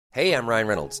Hey, I'm Ryan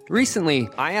Reynolds. Recently,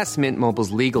 I asked Mint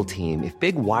Mobile's legal team if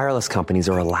big wireless companies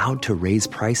are allowed to raise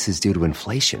prices due to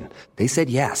inflation. They said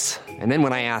yes. And then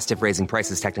when I asked if raising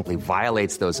prices technically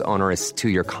violates those onerous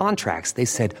two-year contracts, they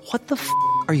said, "What the f***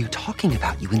 are you talking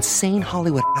about, you insane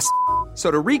Hollywood ass?" So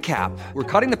to recap, we're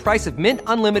cutting the price of Mint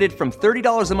Unlimited from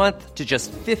 $30 a month to just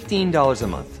 $15 a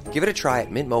month. Give it a try at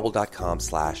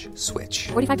mintmobile.com/switch.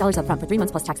 $45 up front for 3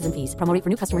 months plus taxes and fees. Promo rate for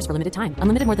new customers for limited time.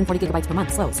 Unlimited more than 40 gigabytes per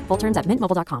month. Slows full terms at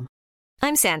mintmobile.com.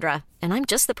 I'm Sandra, and I'm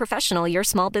just the professional your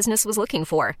small business was looking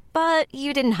for. But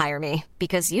you didn't hire me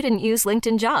because you didn't use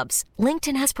LinkedIn Jobs.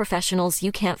 LinkedIn has professionals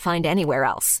you can't find anywhere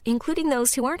else, including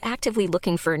those who aren't actively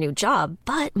looking for a new job,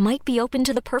 but might be open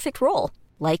to the perfect role,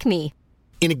 like me.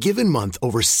 In a given month,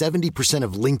 over 70%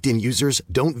 of LinkedIn users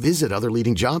don't visit other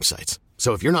leading job sites.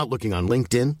 So if you're not looking on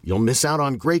LinkedIn, you'll miss out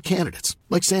on great candidates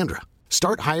like Sandra.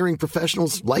 Start hiring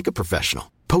professionals like a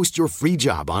professional. Post your free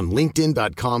job on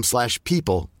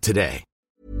linkedin.com/people today.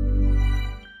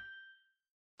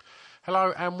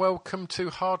 Hello and welcome to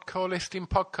Hardcore Listing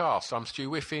Podcast. I'm Stu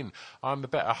Whiffin. I'm the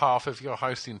better half of your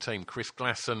hosting team. Chris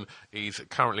Glasson is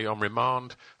currently on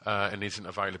remand and isn't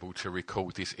available to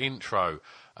record this intro.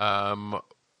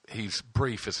 His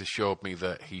brief has assured me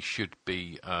that he should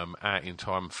be out in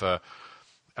time for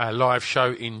a live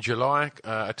show in July,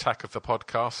 Attack of the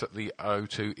Podcast at the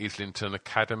O2 Islington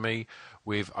Academy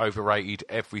with Overrated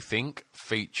Everything,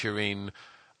 featuring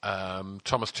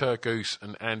Thomas Turgoose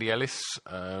and Andy Ellis,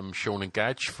 Sean and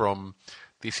Gadge from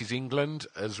This Is England,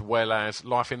 as well as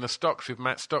Life in the Stocks with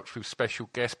Matt Stocks with special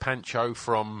guest Pancho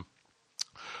from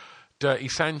Dirty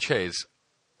Sanchez.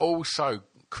 Also,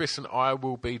 Chris and I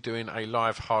will be doing a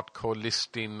live Hardcore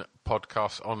Listing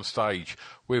podcast on stage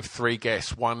with 3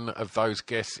 guests. One of those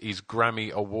guests is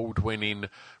Grammy award-winning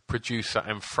producer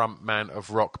and frontman of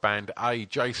rock band A,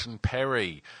 Jason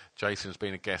Perry. Jason's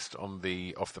been a guest on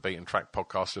the Off the Beaten Track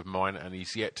podcast of mine, and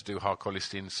he's yet to do Hardcore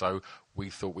Listing, so we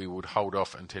thought we would hold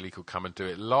off until he could come and do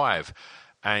it live.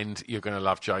 And you're going to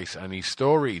love Jace and his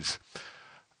stories.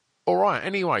 All right,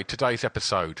 anyway, today's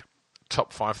episode,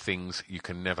 top 5 things you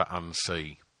can never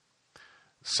unsee.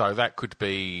 So that could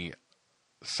be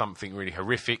something really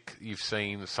horrific you've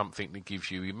seen, something that gives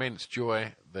you immense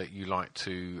joy that you like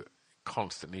to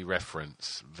constantly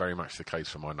reference. Very much the case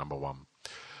for my number one.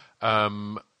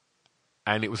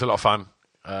 And it was a lot of fun.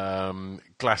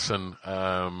 Glasson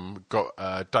got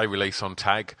a day release on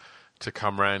Tag to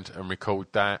come round and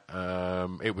record that.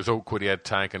 It was awkward. He had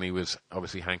Tag and he was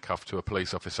obviously handcuffed to a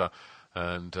police officer,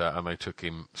 and they took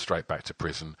him straight back to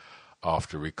prison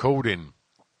after recording.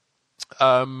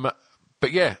 But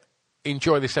yeah,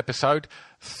 enjoy this episode.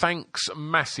 Thanks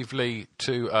massively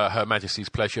to Her Majesty's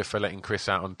Pleasure for letting Chris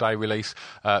out on day release.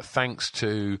 Thanks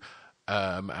to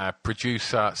our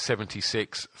producer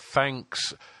 76.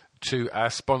 Thanks to our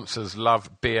sponsors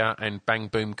Love Beer and Bang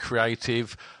Boom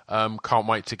Creative. Can't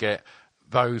wait to get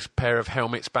those pair of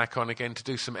helmets back on again to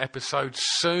do some episodes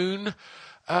soon.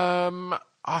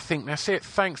 I think that's it.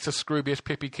 Thanks to Scroobius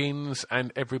Pippykins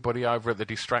and everybody over at the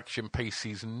Distraction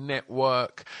Pieces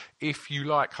Network. If you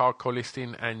like Hardcore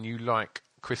Listing and you like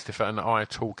Christopher and I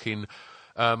talking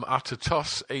utter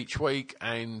toss each week,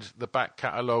 and the back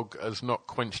catalogue has not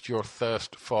quenched your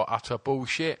thirst for utter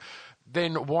bullshit,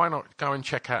 then why not go and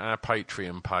check out our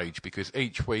Patreon page, because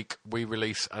each week we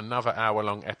release another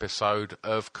hour-long episode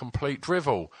of Complete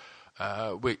Drivel,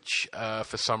 which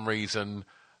for some reason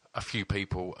a few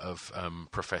people have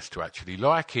professed to actually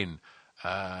liking.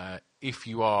 If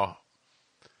you are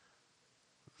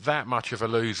that much of a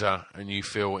loser and you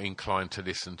feel inclined to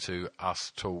listen to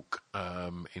us talk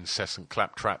incessant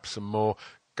claptraps and more,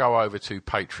 go over to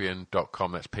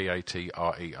patreon.com, that's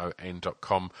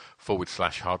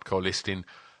patreon.com/hardcore listing,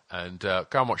 and go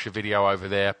and watch the video over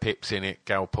there. Pip's in it,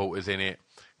 Gal Porter's in it,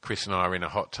 Chris and I are in a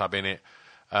hot tub in it.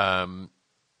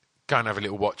 Go and have a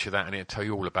little watch of that, and it'll tell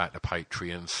you all about the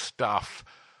Patreon stuff.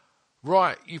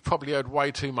 Right, you've probably heard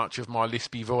way too much of my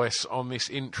lispy voice on this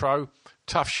intro.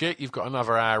 Tough shit, you've got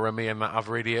another hour of me and that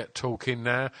other idiot talking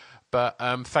there. But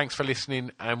thanks for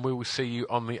listening, and we will see you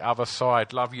on the other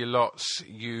side. Love you lots,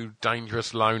 you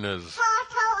dangerous loners.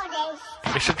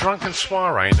 It's a drunken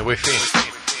soiree in the within.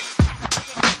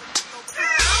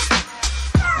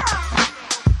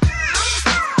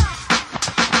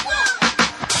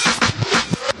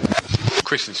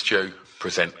 Chris and Stu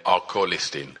present Hardcore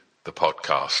Listing, the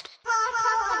podcast.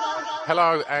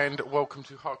 Hello and welcome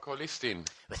to Hardcore Listing.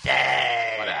 What's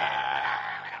that?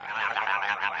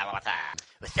 What's that?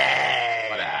 What's that?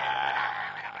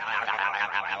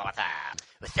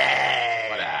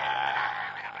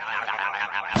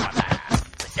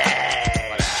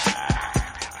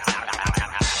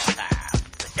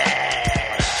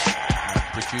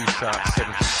 producer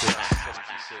 76.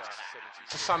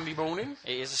 It's a Sunday morning,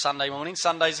 It is a Sunday morning.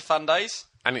 Sundays are fun days.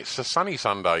 and it's a sunny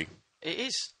Sunday, It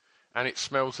is. and it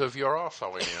smells of your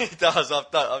arsehole in here. It does.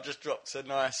 I've just dropped a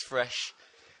nice, fresh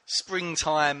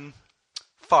springtime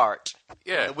fart.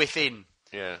 Yeah. Within.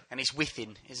 Yeah, And it's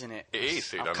within, isn't it? it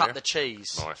is. I've down cut there. the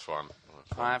cheese. Nice one.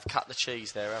 I have cut the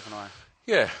cheese there, haven't I?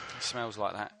 Yeah. It smells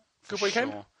like that. Good for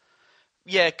weekend? sure.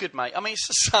 Yeah, good, mate. I mean, it's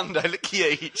a Sunday. Look at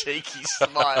you cheeky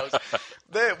smiles.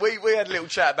 We had a little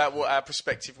chat about what our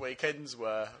prospective weekends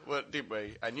were, didn't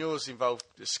we? And yours involved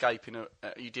escaping.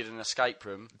 You did an escape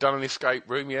room. Done an escape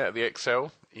room, yeah, at the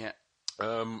Excel, Yeah.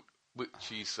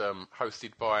 which is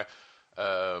hosted by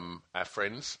our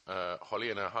friends,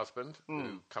 Holly and her husband,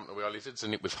 who come to We Are Lizards,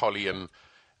 and it was Holly and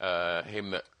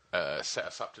him that set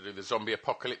us up to do the zombie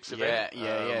apocalypse event,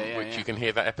 which you can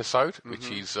hear that episode, which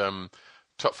is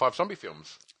Top 5 Zombie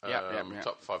Films. Yeah.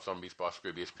 Top 5 Zombies by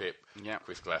Scroobius Pip,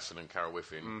 Chris Glasson and Carol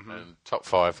Whiffin, and Top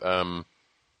 5 that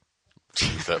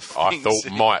I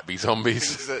thought might be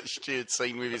zombies. That Stu had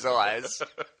seen with his eyes.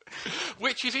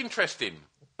 Which is interesting.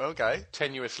 Okay.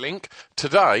 Tenuous link.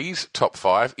 Today's top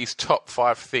 5 is top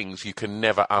 5 things you can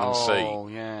never unsee. Oh,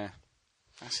 yeah.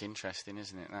 That's interesting,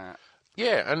 isn't it, that?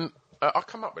 Yeah, and I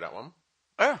come up with that one.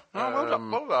 Yeah. Oh, well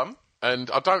done. Well done.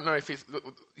 And I don't know if it's...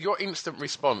 Your instant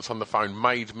response on the phone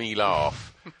made me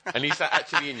laugh. And is that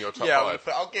actually in your top 5?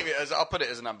 I'll give it as... I'll put it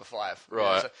as a number 5.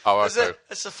 Right. Yeah, Okay.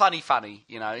 It's a funny,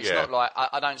 you know. It's Yeah. not like...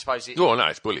 I don't suppose it... Oh, no,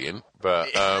 it's bullying. But...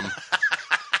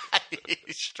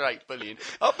 It's straight bullying.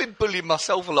 I've been bullying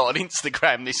myself a lot on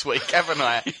Instagram this week, haven't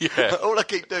I? Yeah. All I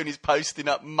keep doing is posting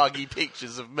up muggy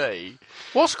pictures of me.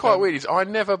 what's quite weird is I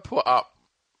never put up...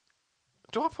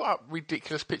 Do I put up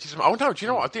ridiculous pictures of... Oh, no, do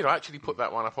you know what I did? I actually put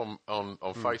that one up on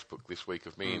Facebook this week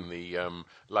of me in the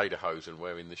lederhosen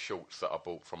wearing the shorts that I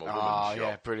bought from a woman's shop.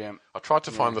 yeah, brilliant. I tried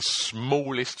to find the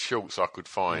smallest shorts I could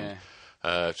find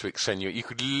to extenuate. You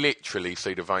could literally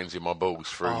see the veins in my balls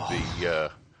through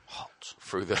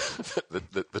through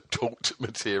the taut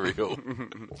material.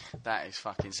 That is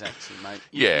fucking sexy, mate.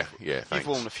 Yeah, You've thanks.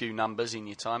 worn a few numbers in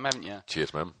your time, haven't you?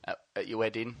 Cheers, man. At your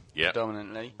wedding, Yep.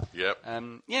 predominantly.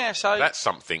 Yep. So... That's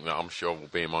something that I'm sure will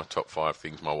be in my top 5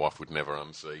 things my wife would never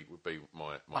unsee, would be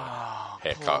my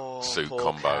haircut suit poor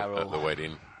combo Carol. at the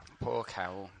wedding. Poor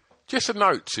Carol. Just a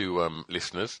note to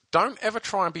listeners, don't ever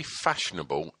try and be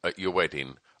fashionable at your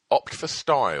wedding. Opt for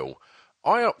style.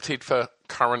 I opted for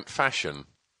current fashion.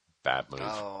 Bad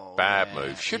move. Bad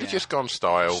move. Should have just gone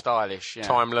style. Stylish, yeah.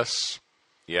 Timeless.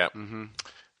 Yeah. Mm-hmm.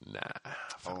 Nah.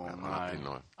 Oh, that no. one up, didn't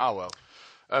I? Oh, well.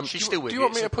 She's still with Do you. you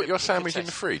want me It's to a put your good sandwich in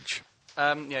the test. fridge?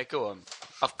 Yeah, go on.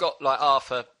 I've got like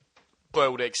half a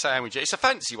boiled egg sandwich. It's a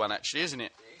fancy one, actually, isn't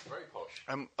it? It's very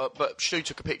posh. But Stu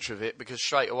took a picture of it because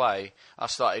straight away I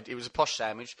started. It was a posh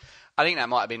sandwich. I think that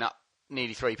might have been up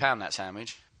nearly £3 that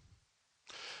sandwich.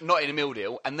 Not in a meal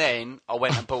deal. And then I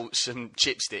went and bought some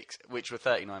chipsticks, which were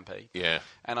 39p. Yeah.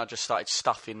 And I just started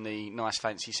stuffing the nice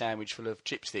fancy sandwich full of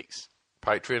chipsticks.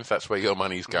 Patreons, that's where your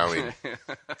money's going.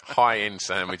 High-end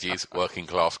sandwiches, working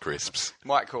class crisps.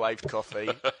 Microwaved coffee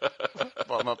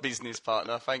by my business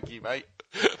partner. Thank you, mate.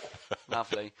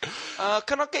 Lovely.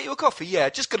 Can I get you a coffee? Yeah,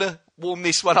 just going to warm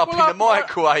this one up in the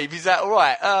microwave. Is that all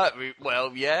right?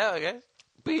 Well, yeah, I guess.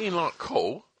 Being like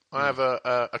cool, I have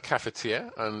a cafetiere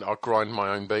and I grind my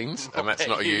own beans, and that's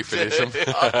not a euphemism.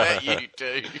 I bet you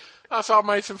do. So I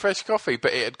made some fresh coffee,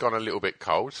 but it had gone a little bit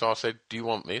cold, so I said, do you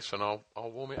want this? And I'll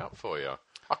warm it up for you.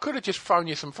 I could have just thrown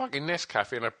you some fucking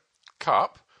Nescafe in a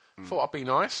cup. Thought I'd be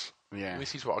nice. Yeah. And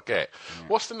this is what I get. Yeah.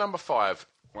 What's the number 5?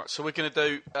 Right, so we're going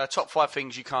to do top 5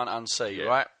 things you can't unsee,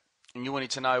 right? And you wanted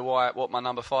to know what my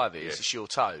number 5 is. Yeah. It's your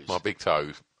toes. My big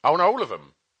toes. Oh, no, all of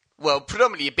them. Well,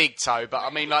 predominantly your big toe, but I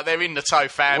mean, like, they're in the toe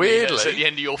family. Weirdly. That's at the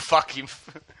end of your fucking...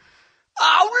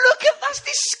 Oh, look at... That's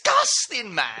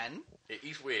disgusting, man. It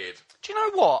is weird. Do you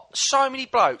know what? So many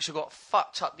blokes have got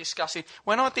fucked up disgusting.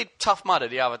 When I did Tough Mudder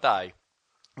the other day,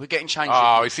 we're getting changed.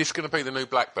 Oh, is this going to be the new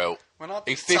black belt?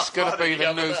 Is this going to be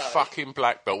the new fucking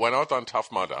black belt? When I've done Tough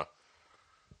Mudder.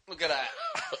 Look at that.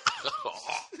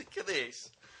 Look at this.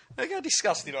 Look how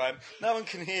disgusting I am. No one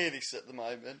can hear this at the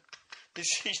moment.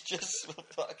 This is just for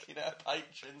fucking our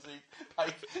patrons who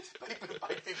pay, people who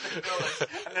pay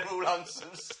 $15 and they're all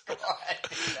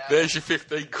unsubscribed. There's your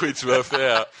 15 quid's worth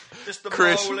there. Just the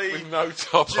Chris moldy, with no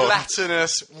top on.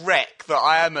 gelatinous wreck that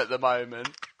I am at the moment.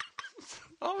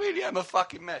 I really am a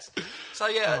fucking mess. So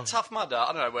yeah, Tough Mudder. I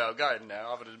don't know where I'm going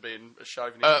now, other than being a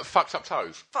chauvinist. Fucked up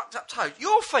toes. Fucked up toes.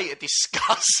 Your feet are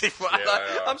disgusting. Right?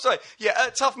 Yeah. I'm sorry. Yeah,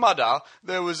 at Tough Mudder,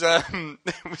 there was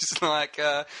like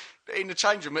in the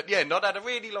change room at the end, I'd had a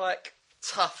really like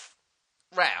tough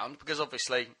round because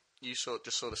obviously You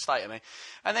just saw the state of me.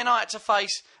 And then I had to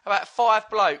face about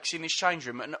 5 blokes in this change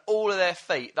room, and all of their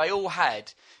feet, they all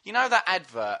had... You know that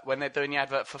advert, when they're doing the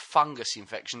advert for fungus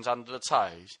infections under the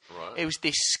toes? Right. It was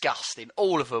disgusting.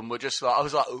 All of them were just like... I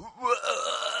was like...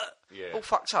 Yeah. All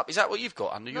fucked up. Is that what you've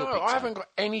got under your big toe? I haven't got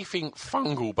anything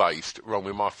fungal-based wrong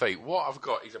with my feet. What I've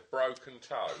got is a broken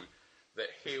toe that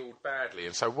healed badly.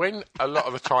 And so when a lot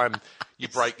of the time you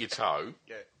break your toe...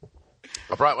 Yeah.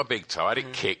 I broke my big toe. I had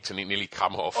it kicked and it nearly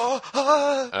come off.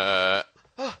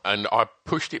 And I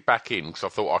pushed it back in because I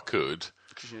thought I could.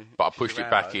 But I pushed it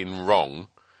back in wrong.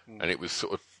 And it was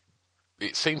sort of...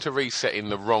 It seemed to reset in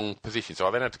the wrong position. So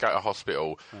I then had to go to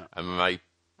hospital and they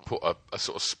put a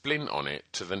sort of splint on it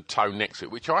to the toe next to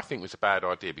it, which I think was a bad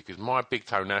idea because my big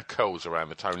toe now curls around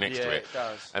the toe next to it. It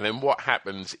does. And then what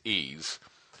happens is,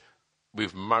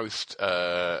 with most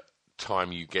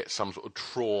time you get some sort of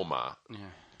trauma...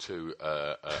 to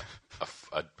a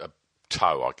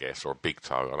toe, I guess, or a big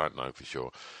toe. I don't know for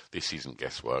sure. This isn't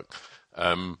guesswork.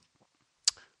 The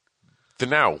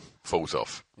nail falls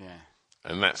off. Yeah.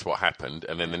 And that's what happened.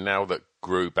 And then the nail that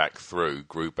grew back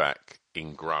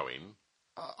in growing.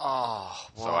 Oh, wow.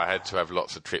 So I had to have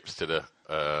lots of trips to the,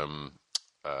 what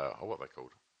are they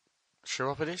called?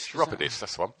 Chiropodist? Chiropodist,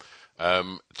 that's the one.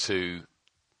 To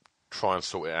try and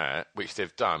sort it out, which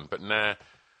they've done. But now...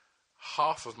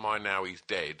 half of my now is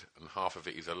dead and half of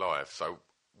it is alive. So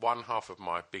one half of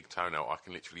my big toenail I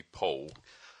can literally pull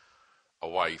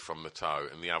away from the toe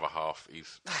and the other half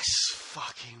is... That's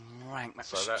fucking rank.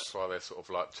 So that's why they're sort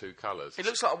of like 2 colours. It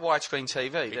looks like a widescreen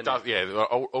TV, doesn't it? It does, yeah.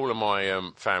 All of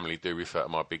my family do refer to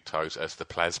my big toes as the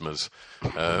plasmas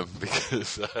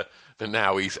because the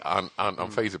now is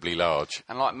unfeasibly large.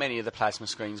 And like many of the plasma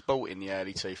screens bought in the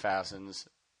early 2000s...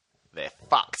 they're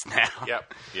fucked now.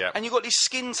 Yep. And you've got this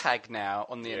skin tag now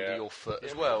on the end of your foot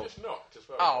as well. Just knocked as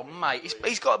well. Oh, mate,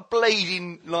 he's got a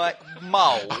bleeding, like,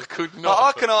 mole. I could not.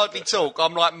 Like, I can hardly talk.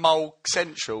 I'm like mole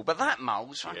central. But that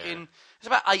mole's fucking... There's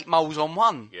about 8 moles on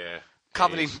one. Yeah.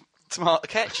 Covered in tomato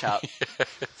ketchup.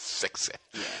 Sexy.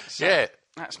 Yeah.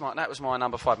 So that was my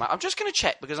number 5, mate. I'm just going to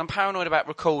check because I'm paranoid about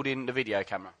recording the video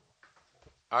camera.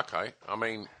 Okay. I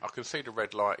mean, I can see the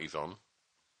red light is on.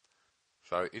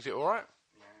 So, is it all right?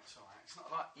 It's not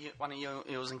like one of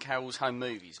yours and Carol's home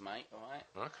movies, mate, all right?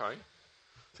 Okay.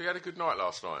 So you had a good night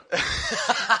last night?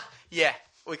 Yeah,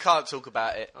 we can't talk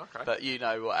about it, but you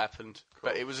know what happened.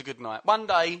 Cool. But it was a good night. One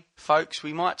day, folks,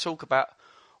 we might talk about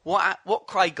what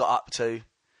Craig got up to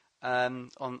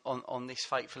on this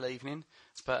fateful evening.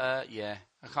 But, yeah,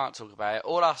 I can't talk about it.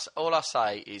 All I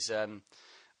say is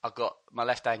my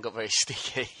left hand got very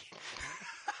sticky.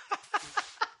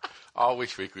 I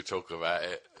wish we could talk about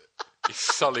it.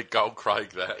 It's solid gold, Craig,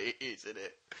 that. It is, isn't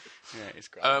it? Yeah, it's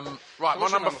great. Right, my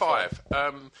number 5.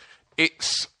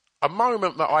 It's a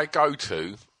moment that I go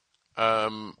to.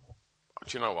 Do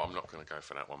you know what? I'm not going to go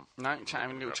for that one. No,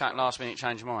 having a little chat last minute,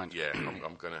 change your mind. Yeah,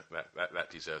 I'm going to. That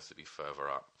deserves to be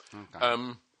further up.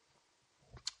 Okay.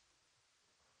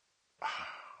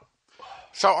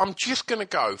 So I'm just going to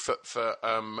go for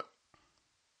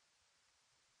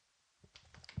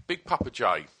Big Papa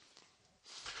J.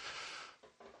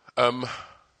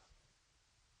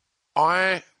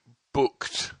 I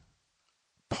booked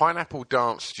Pineapple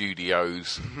Dance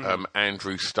Studios'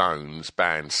 Andrew Stone's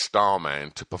band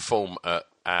Starman to perform at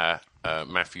our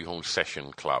Matthew Horn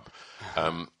Session Club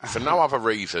for no other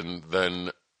reason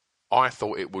than I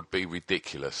thought it would be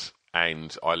ridiculous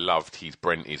and I loved his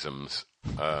Brentisms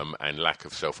and lack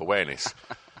of self-awareness.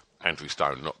 Andrew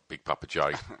Stone, not Big Papa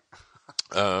J.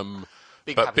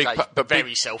 Big Papa J's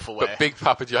very self-aware. But Big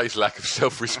Papa J's lack of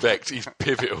self-respect is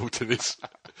pivotal to this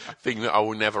thing that I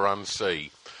will never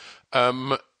unsee.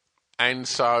 And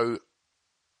so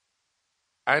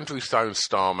Andrew Stone's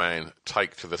Starman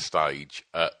take to the stage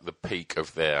at the peak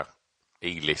of their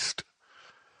E-list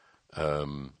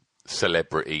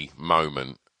celebrity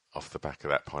moment off the back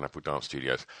of that Pineapple Dance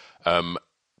Studios.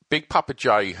 Big Papa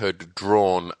J had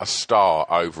drawn a star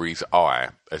over his eye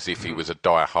as if he was a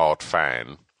die-hard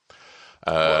fan.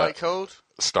 What are they called?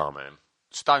 Starman.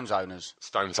 Stones owners.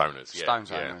 Stones owners, yeah.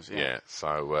 Stones owners, yeah.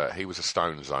 So he was a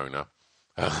Stones owner.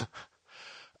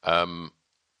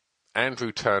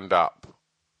 Andrew turned up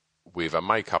with a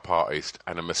makeup artist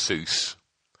and a masseuse.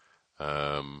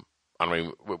 I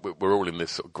mean, we're all in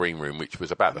this sort of green room, which was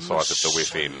about the size of the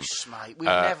within. Mate, we've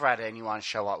never had anyone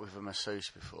show up with a masseuse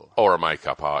before. Or a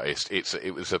makeup artist.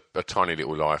 It was a tiny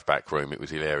little live back room. It was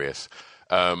hilarious.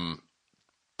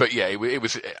 But yeah, it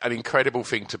was an incredible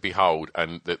thing to behold,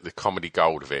 and the comedy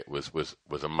gold of it was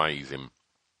amazing.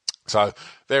 So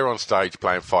they're on stage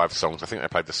playing 5 songs. I think they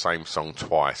played the same song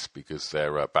twice because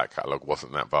their back catalogue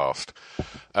wasn't that vast.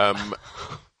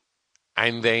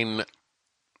 And then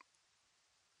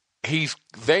he's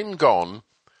then gone,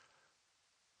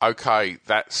 okay,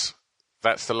 that's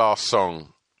the last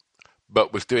song,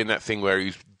 but was doing that thing where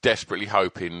he's desperately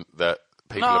hoping that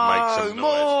people would make some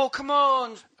noise. More, come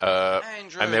on,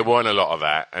 Andrew. And there weren't a lot of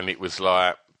that, and it was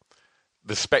like,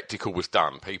 the spectacle was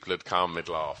done. People had come, they'd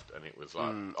laughed, and it was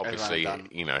like, obviously,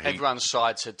 you know... Everyone's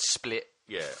sides had split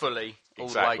fully, all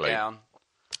the way down.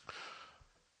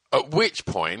 At which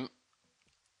point,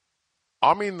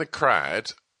 I'm in the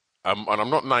crowd, and I'm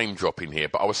not name dropping here,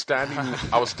 but I was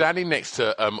standing next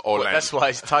to Orlando. Well, that's why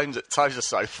his tones are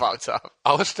so fucked up.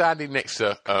 I was standing next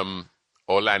to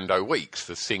Orlando Weeks,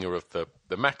 the singer of the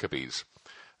Maccabees,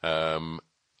 and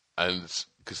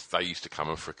because they used to come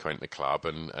and frequent the club,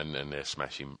 and they're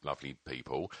smashing, lovely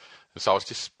people, and so I was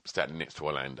just standing next to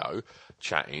Orlando,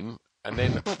 chatting, and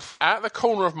then out the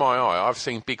corner of my eye, I've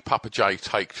seen Big Papa J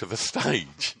take to the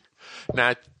stage.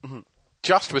 Now,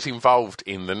 Just was involved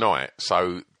in the night,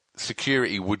 so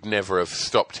security would never have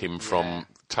stopped him from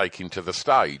taking to the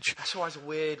stage. That's always a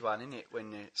weird one, isn't it, when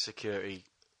the security...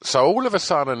 So all of a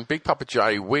sudden, Big Papa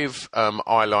J with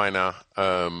eyeliner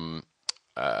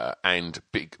and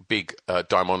big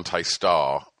Diamante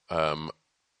star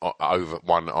over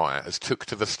one eye has took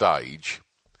to the stage,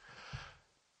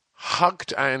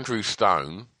 hugged Andrew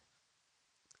Stone.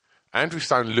 Andrew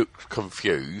Stone looked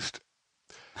confused.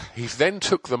 He's then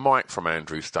took the mic from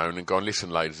Andrew Stone and gone, listen,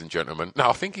 ladies and gentlemen. No,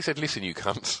 I think he said, listen, you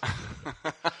cunts.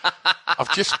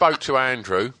 I've just spoke to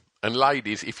Andrew, and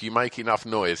ladies, if you make enough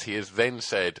noise, he has then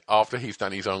said, after he's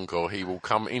done his encore, he will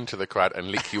come into the crowd and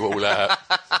lick you all out.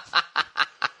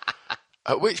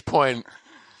 At which point,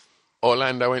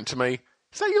 Orlando went to me,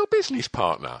 is that your business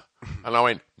partner? And I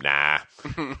went, nah.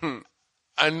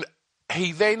 And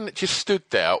he then just stood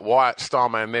there. Wyatt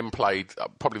Starman then played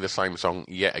probably the same song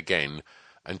yet again,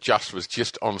 and Just was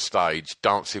just on stage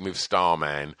dancing with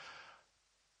Starman.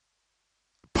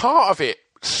 Part of it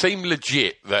seemed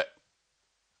legit that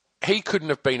he couldn't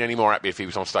have been any more happy if he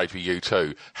was on stage with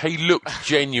U2. He looked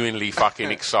genuinely fucking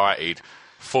excited,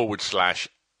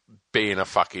 / being a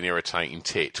fucking irritating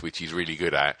tit, which he's really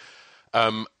good at.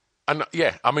 And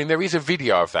yeah, I mean, there is a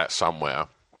video of that somewhere.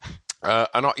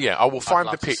 And I will find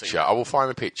the picture. I will find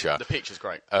the picture. The picture's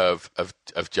great. Of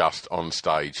Just on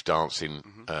stage dancing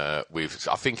with.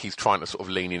 I think he's trying to sort of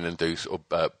lean in and do sort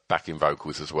of backing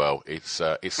vocals as well. It's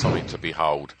something to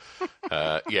behold.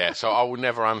 So I will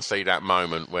never unsee that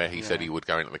moment where he said he would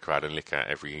go into the crowd and lick out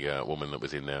every woman that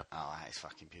was in there. Oh, that is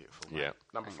fucking beautiful. Mate. Yeah,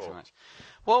 number Thanks 4. So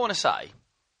what I want to say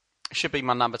should be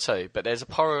my number 2, but there's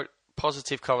a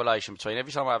positive correlation between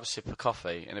every time I have a sip of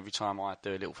coffee and every time I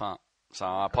do a little fart. So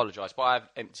I apologise, but I've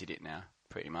emptied it now,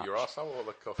 pretty much. Your arsehole or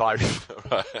the coffee? Both.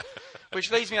 Right.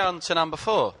 Which leads me on to number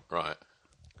 4. Right.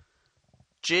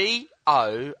 Goatie.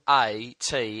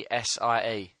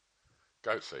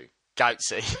 Goatsy.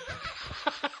 Goatsy.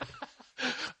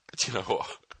 Do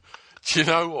you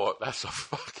know what? That's a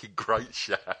fucking great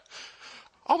shout.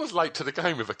 I was late to the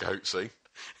game with a Goatsy.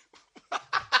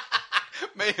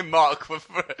 Me and Mark were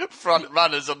front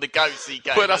runners on the Goatsy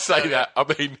game. When I say that, I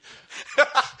mean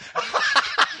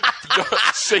not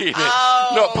seeing it,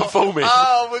 not performing.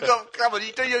 Oh, we've got... Come on,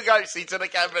 you do your Goatsy to the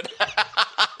camera.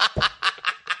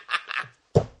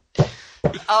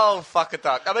 Oh, fuck a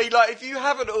duck. I mean, like, if you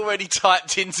haven't already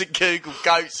typed into Google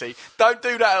Goatsy, don't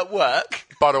do that at work.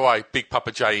 By the way, Big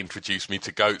Papa J introduced me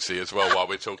to Goatsy as well while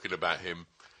we're talking about him.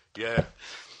 Yeah.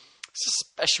 It's a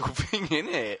special thing,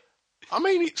 isn't it? I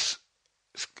mean, it's...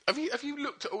 Have you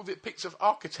looked at all the bits of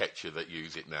architecture that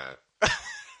use it now?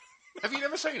 Have you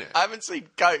never seen it? I haven't seen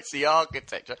Goatsy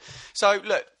architecture. So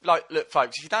look,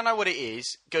 folks, if you don't know what it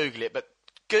is, Google it. But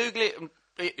Google it.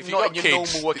 If you've got your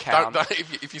normal account,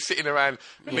 if you're sitting around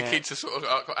and the kids have sort of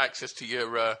got access to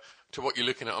your to what you're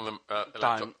looking at on the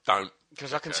laptop, don't.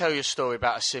 Because I can tell you a story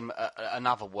about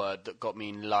another word that got me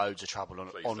in loads of trouble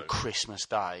on Christmas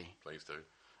Day. Please do.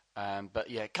 But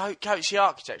yeah, Goatsy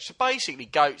architecture. So basically,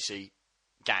 Goatsy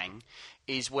gang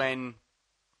is when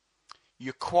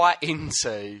you're quite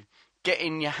into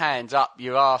getting your hands up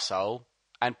your arsehole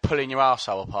and pulling your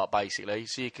arsehole apart, basically,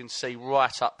 so you can see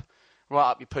right up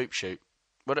your poop chute.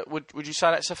 Would you say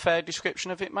that's a fair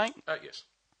description of it, mate? Yes.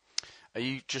 Are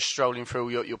you just strolling through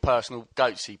your personal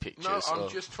Goatsy pictures? No, I'm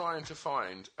just trying to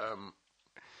find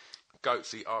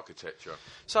Goatsy architecture.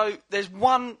 So there's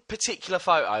one particular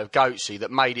photo of Goatsy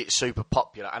that made it super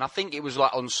popular, and I think it was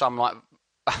like on some like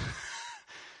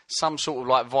some sort of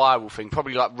like viral thing,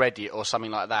 probably like Reddit or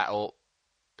something like that. Or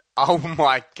oh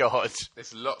my god,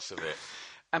 there's lots of it.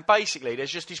 And basically,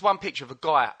 there's just this one picture of a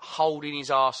guy holding his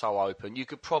arsehole open. You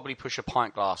could probably push a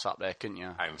pint glass up there, couldn't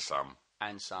you?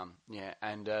 And some, yeah.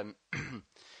 And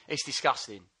It's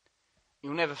disgusting.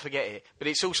 You'll never forget it. But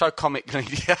it's also comically...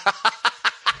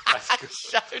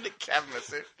 Show the camera,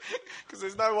 because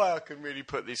there's no way I can really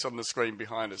put this on the screen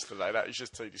behind us today. That is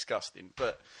just too disgusting.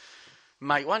 But,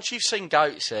 mate, once you've seen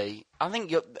Goatsy, I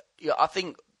think I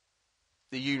think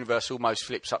the universe almost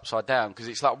flips upside down, because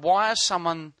it's like, why would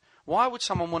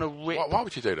someone want to Why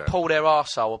would you do that? pull their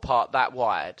arsehole apart that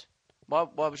wide? Why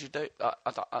would you do?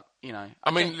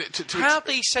 I mean, how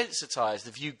desensitised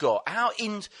have you got?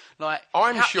 I'm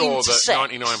how sure into that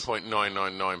sex?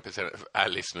 99.999% of our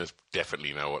listeners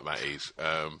definitely know what that is,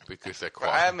 because they're quite.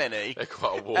 How many? They're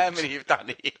quite a walk. How many have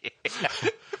done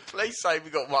it? Please say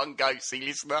we've got one Goatsy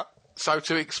listener. So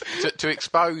to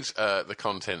expose the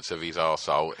contents of his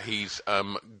arsehole, he's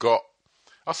got.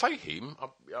 I say him.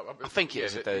 I think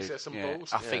it's a dude. Is there some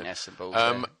balls? I think there's some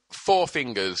balls. 4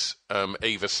 fingers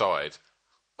either side.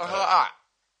 Like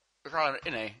that.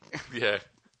 Isn't he? Yeah.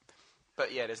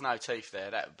 But yeah, there's no teeth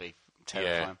there. That would be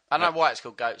terrifying. Yeah. I know why it's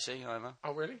called Goatsy, either.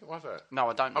 Oh, really? Why's that?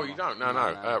 No, I don't know. Oh, you don't?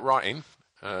 No. Write in,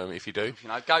 if you do. You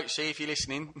know, Goatsy, if you're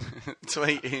listening,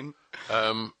 tweet in.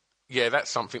 Yeah, that's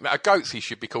something. A Goatsy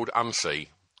should be called Unsee.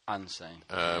 Unseen.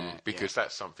 Because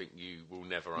that's something you will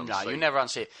never unsee. No, you never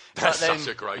unsee it. That's such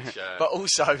a great shout. But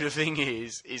also, the thing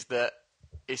is that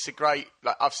it's a great...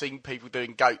 Like, I've seen people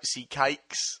doing Goatsy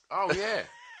cakes. Oh, yeah.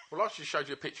 Well, I just showed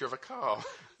you a picture of a car.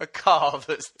 A car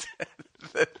that's...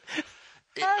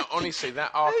 Honestly,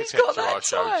 that architecture I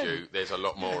showed you, there's a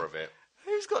lot more of it.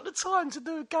 Who's got the time to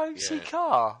do a Goatsy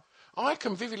car? I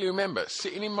can vividly remember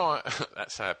sitting in my...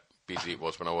 That's how busy it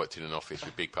was when I worked in an office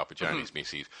with Big Papa Joe and his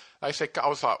missus. They said, I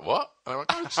was like, what? And they went,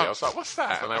 Goatsy. I was like, what's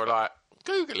that? And they were like,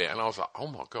 Google it. And I was like, oh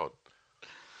my God.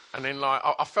 And then, like,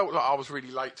 I felt like I was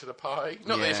really late to the party.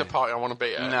 Not that it's a party I want to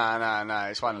be at. No.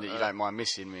 It's one that you don't mind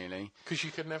missing, really. Because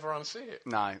you could never unsee it.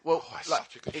 No. Well, it's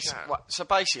such a good shout. So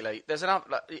basically, there's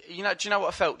another... do you know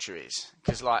what a felcher is?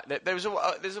 Because, like, there's a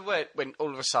word when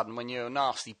all of a sudden, when you're a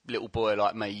nasty little boy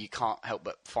like me, you can't help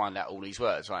but find out all these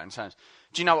words, right? And so,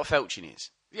 do you know what felching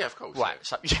is? Yeah, of course. Right,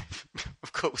 so, yeah,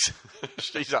 of course.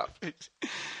 She's up.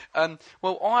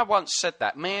 Well, I once said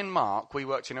that. Me and Mark, we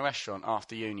worked in a restaurant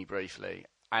after uni briefly,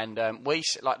 and there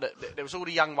was all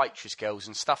the young waitress girls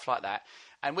and stuff like that,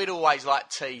 and we'd always like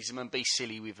tease them and be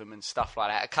silly with them and stuff like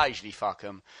that. Occasionally, fuck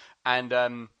them.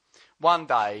 And one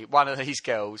day, one of these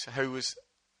girls, who was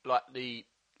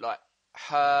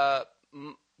her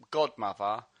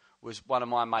godmother was one of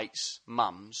my mate's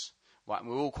mums. Right, and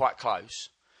we were all quite close.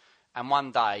 And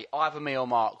one day, either me or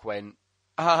Mark went,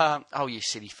 oh, you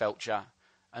silly felcher.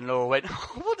 And Laura went,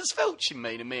 what does felching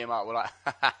mean? And me and Mark were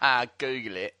like,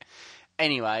 Google it.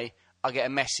 Anyway, I get a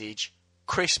message,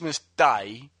 Christmas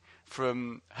Day,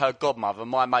 from her godmother,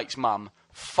 my mate's mum,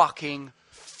 fucking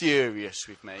furious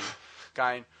with me,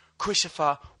 going,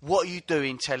 Christopher, what are you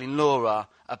doing telling Laura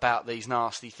about these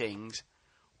nasty things?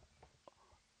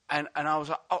 And I was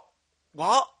like, oh,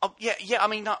 what? Oh, yeah. I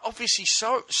mean, obviously,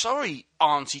 sorry,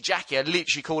 Auntie Jackie. I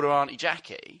literally called her Auntie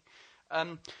Jackie.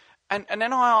 And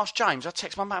then I asked James. I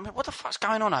texted my mate. I went, what the fuck's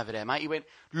going on over there, mate? He went,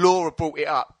 Laura brought it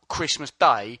up Christmas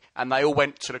Day, and they all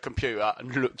went to the computer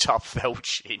and looked up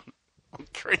felching on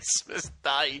Christmas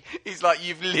Day. He's like,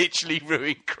 you've literally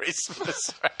ruined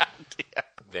Christmas around here.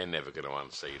 They're never going to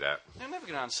unsee that. They're never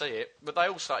going to unsee it, but they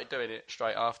all started doing it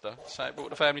straight after, so it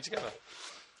brought the family together.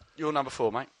 You're number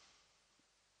 4, mate.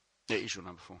 Yeah, it is your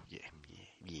number 4. Yeah.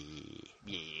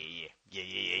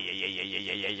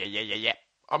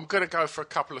 I'm going to go for a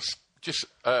couple of just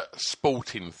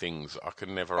sporting things I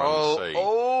can never unsee.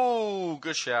 Oh,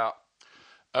 good shout.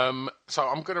 So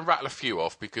I'm going to rattle a few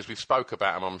off because we've spoke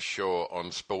about them, I'm sure,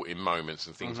 on sporting moments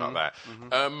and things like that.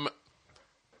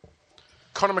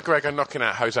 Conor McGregor knocking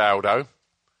out Jose Aldo.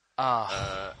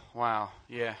 Wow,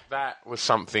 yeah. That was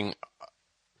something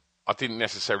I didn't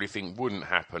necessarily think wouldn't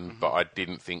happen, but I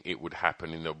didn't think it would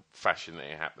happen in the fashion that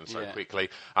it happened so quickly.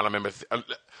 And I remember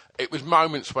it was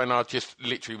moments when I just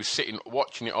literally was sitting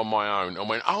watching it on my own and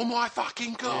went, "Oh my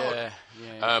fucking God!"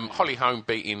 Holly Holm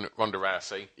beating Ronda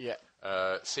Rousey. Yeah.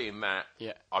 Seeing that,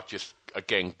 yeah. I just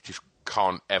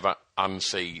can't ever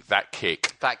unsee that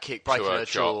kick. That kick breaking her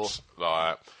jaw.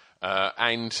 Like,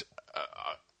 and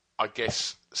I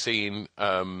guess seeing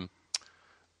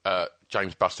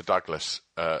James Buster Douglas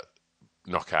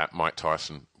knock out Mike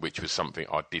Tyson, which was something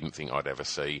I didn't think I'd ever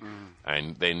see.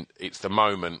 And then it's the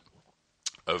moment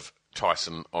of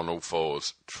Tyson on all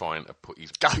fours trying to put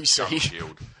his gum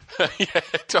shield.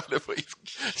 Trying to put his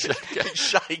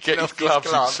shaking off his gloves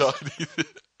inside.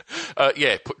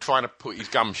 Trying to put his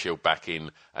gum shield back in,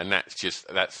 and that's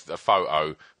a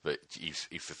photo that is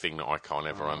the thing that I can't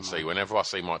ever unsee. Whenever I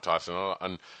see Mike Tyson,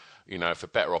 and you know, for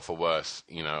better or for worse,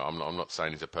 you know, I'm not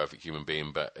saying he's a perfect human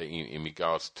being, but in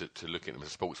regards to looking at him as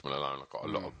a sportsman alone, I've got a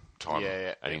lot of time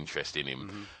and interest in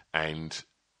him. And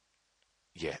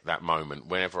yeah, that moment,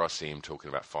 whenever I see him talking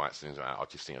about fights and things like that, I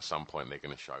just think at some point they're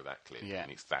going to show that clip. Yeah.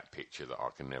 And it's that picture that I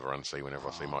can never unsee whenever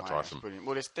I see Mike Tyson. Brilliant.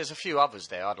 Well, there's a few others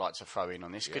there I'd like to throw in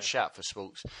on this. Good shout for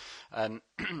sports.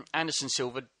 Anderson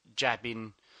Silva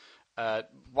jabbing,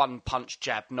 one-punch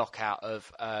jab knockout of,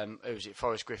 who was it,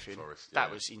 Forrest Griffin.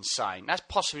 That was insane. That's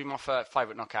possibly my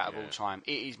favourite knockout of all time.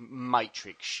 It is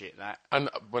Matrix shit, that. And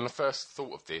when I first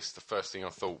thought of this, the first thing I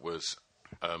thought was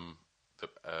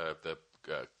the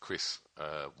Chris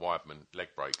Weidman leg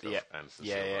break of Anderson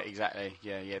Silva. Yeah, exactly.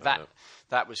 Yeah.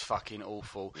 That was fucking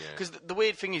awful. Because the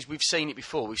weird thing is, we've seen it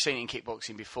before. We've seen it in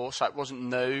kickboxing before, so it wasn't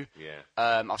new. Yeah.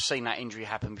 I've seen that injury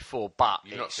happen before, but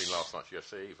You've not seen last night's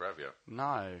UFC either, have you?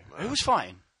 No. Who was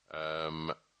fighting?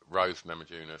 Rose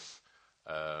Namajunas,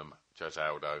 Jose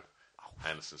Aldo,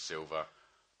 Anderson Silva,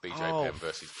 BJ Penn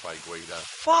versus Clay Guida.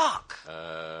 Fuck!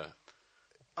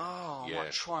 I Yeah.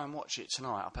 might try and watch it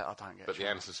tonight. I bet I don't get it. But the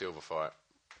Anderson Silva fight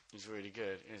is really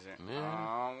good, is it? Yeah.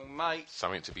 Oh, mate.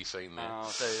 Something to be seen there.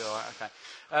 Oh, dude, all right,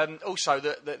 okay. Also,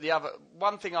 the other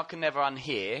one thing I can never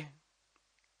unhear.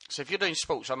 So if you're doing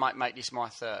sports, I might make this my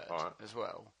third as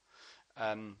well.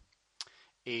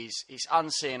 Is it's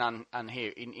unseen and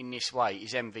unhear in this way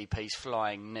is MVP's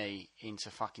flying knee into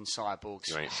fucking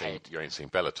Cyborg's head. You ain't seen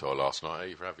Bellator last night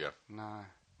either, have you? No,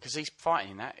 because he's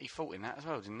fighting in that. He fought in that as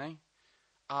well, didn't he?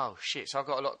 Oh, shit, so I've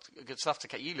got a lot of good stuff to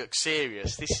catch. You look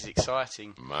serious. This is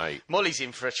exciting. Mate. Molly's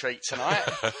in for a treat tonight.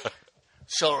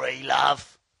 Sorry,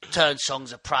 love. Turn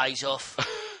songs of praise off.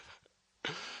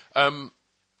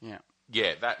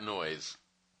 Yeah, that noise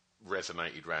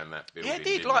resonated round that building. Yeah, it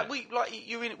did.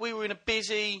 We were in a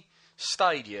busy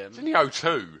stadium. It's in the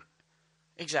O2.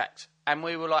 Exact. And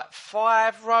we were like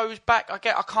 5 rows back. I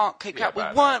can't keep count.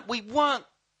 We weren't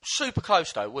super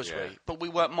close though, was we? But we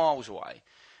weren't miles away.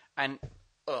 And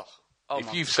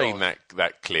if you've seen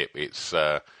that clip, it's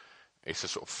a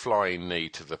sort of flying knee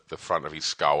to the front of his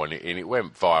skull, and it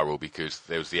went viral because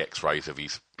there was the X-rays of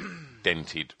his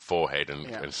dented forehead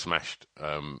and smashed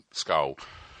skull.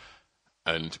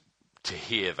 And to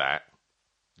hear that,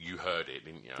 you heard it,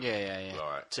 didn't you? Yeah.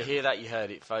 Right. To hear that, you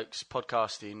heard it, folks.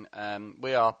 Podcasting.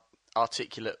 We are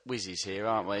articulate whizzes here,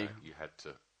 aren't we? You had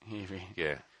to.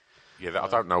 Yeah. I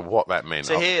don't know what that meant.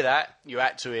 To hear that, you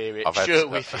had to hear it. I've had to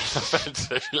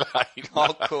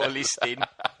hardcore listening.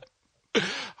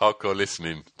 Hardcore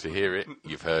listening. To hear it,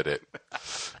 you've heard it.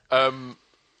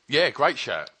 Great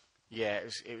shout. Yeah,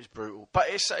 it was brutal. But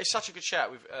it's such a good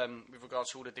shout with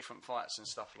regards to all the different fights and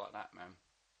stuff like that, man.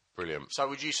 Brilliant. So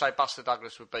would you say Buster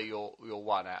Douglas would be your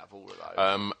one out of all of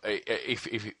those?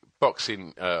 If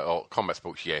boxing or combat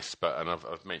sports, yes. And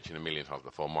I've mentioned a million times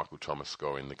before, Michael Thomas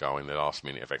scoring the goal in the last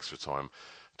minute of extra time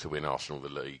to win Arsenal the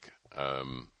league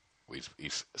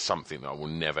is something that I will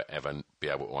never ever be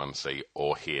able to unsee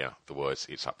or hear the words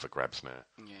 "it's up for grabs now."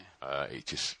 Yeah. It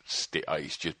just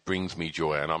brings me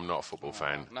joy, and I'm not a football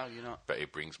fan. No, you're not. But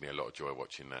it brings me a lot of joy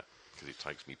watching that. Because it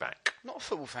takes me back. Not a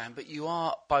football fan, but you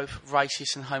are both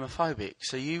racist and homophobic,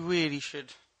 so you really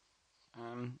should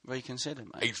reconsider,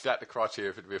 mate. Is that the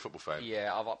criteria for to be a football fan?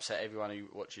 Yeah, I've upset everyone who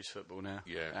watches football now.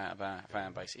 Yeah, out of our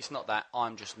fan base. It's not that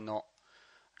I'm just not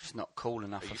cool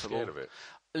enough for football. Are you scared of it?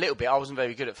 A little bit. I wasn't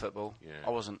very good at football. Yeah.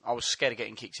 I wasn't. I was scared of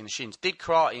getting kicked in the shins. Did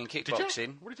karate and kickboxing. Did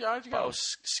you? What did you? How'd you go? But I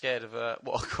was scared of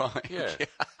what karate. Yeah.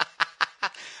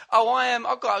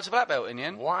 I got up to black belt in the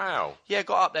end. Wow. Yeah,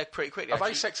 got up there pretty quickly. Are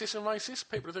they sexist and racist,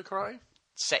 people who do karate?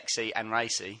 Sexy and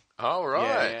racy. Oh, right.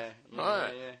 Yeah.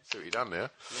 Right. See what you've done there.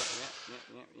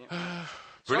 Yeah.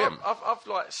 Brilliant. So I've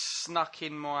like snuck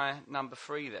in my number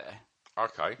 3 there.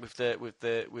 Okay. With the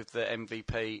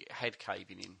MVP head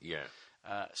caving in. Yeah.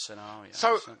 Scenario.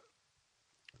 So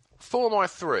for my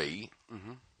 3,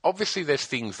 obviously there's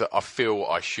things that I feel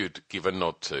I should give a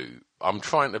nod to. I'm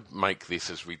trying to make this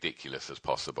as ridiculous as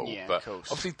possible. Yeah, but of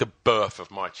course. obviously the birth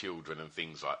of my children and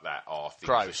things like that are things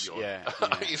gross. that you're...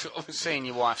 Yeah. Seeing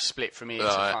your wife split from ears to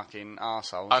fucking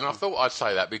arseholes. And I thought I'd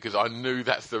say that because I knew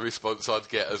that's the response I'd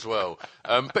get as well.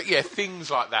 But yeah, things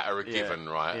like that are a given,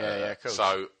 right? Yeah, of course.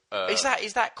 So... Is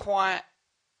that quite...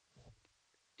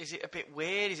 Is it a bit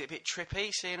weird? Is it a bit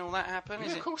trippy seeing all that happen?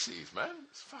 Yeah, of course it is, man.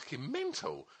 It's fucking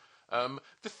mental.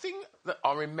 The thing that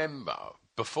I remember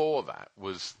before that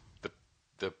was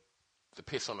the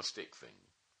piss on a stick thing,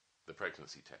 the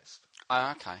pregnancy test.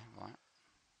 Oh, okay, right.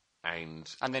 And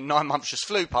then 9 months just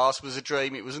flew past, was a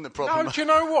dream, it wasn't the problem. No, do you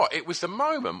know what? It was the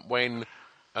moment when,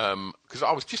 because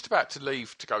I was just about to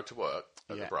leave to go to work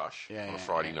at the Brush on a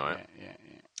Friday night. Yeah.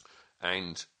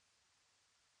 And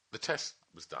the test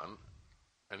was done,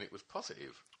 and it was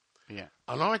positive. Yeah.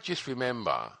 And I just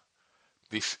remember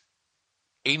this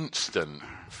instant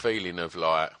feeling of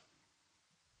like,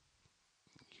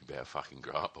 you better fucking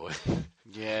grow up, boy.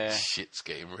 Yeah. Shit's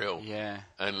getting real. Yeah.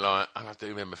 And I do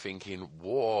remember thinking,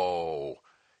 whoa,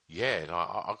 yeah,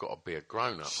 I've got to be a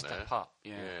grown-up now. Step up,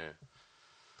 yeah.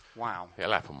 Wow.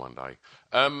 It'll happen one day.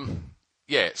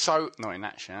 Yeah, so... Not in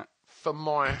that chat. For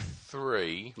my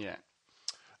 3... Yeah.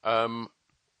 I'm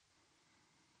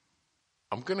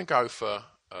going to go for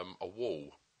a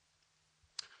wall.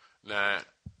 Now...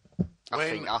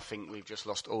 I think we've just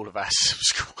lost all of our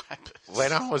subscribers.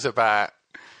 When I was about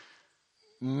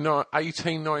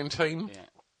 18, 19...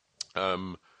 Yeah.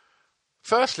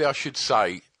 Firstly, I should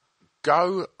say...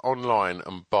 Go online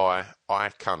and buy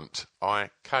iKunt,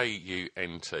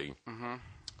 IKUNT,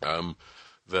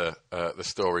 the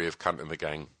story of Cunt and the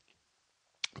Gang,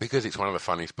 because it's one of the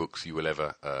funniest books you will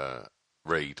ever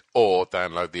read, or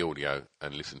download the audio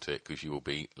and listen to it, because you will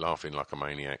be laughing like a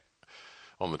maniac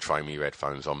on the train with your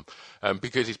headphones on,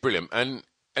 because it's brilliant. And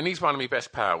he's one of my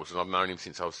best pals, and I've known him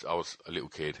since I was a little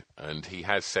kid, and he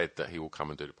has said that he will come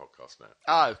and do the podcast now.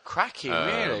 Oh, cracking,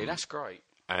 really? That's great.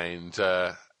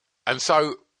 And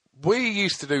so we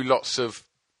used to do lots of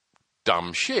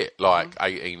dumb shit like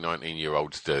 18,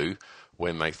 19-year-olds do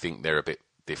when they think they're a bit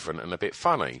different and a bit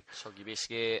funny. Soggy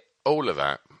biscuit. All of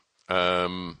that.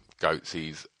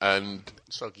 Goatsies. And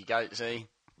Soggy goatsy.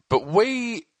 But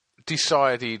we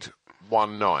decided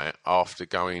one night after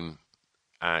going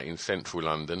out in central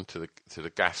London to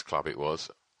the Gas Club it was,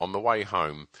 on the way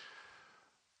home...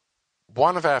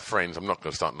 One of our friends, I'm not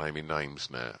going to start naming names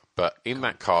now, but in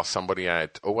that car, somebody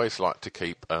had always liked to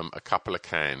keep a couple of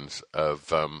cans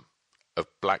of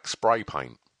black spray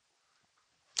paint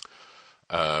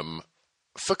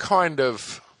for kind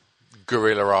of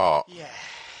guerrilla art. Yeah,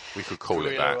 we could call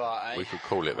it that. Art, eh? We could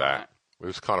call it that. It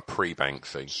was kind of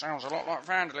pre-Banksy. Sounds a lot like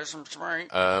vandalism to me.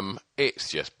 It's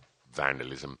just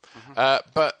vandalism.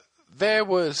 But there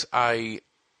was a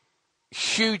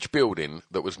huge building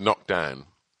that was knocked down.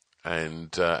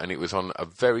 And it was on a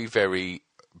very, very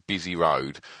busy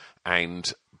road.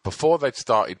 And before they'd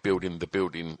started building the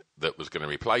building that was going to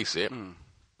replace it,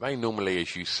 they normally,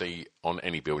 as you see on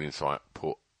any building site,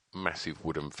 put massive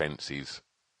wooden fences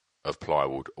of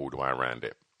plywood all the way around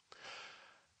it.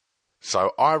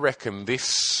 So I reckon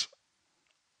this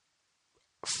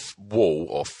wall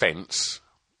or fence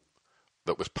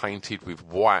that was painted with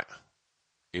white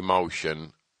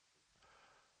emulsion,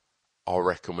 I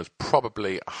reckon was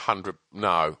probably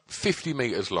 50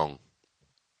 metres long.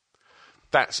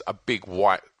 That's a big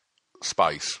white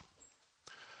space.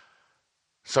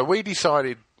 So we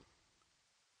decided,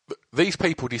 these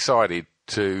people decided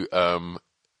to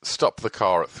stop the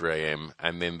car at 3 a.m.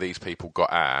 and then these people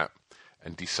got out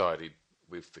and decided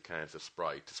with the cans of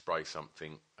spray to spray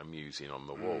something amusing on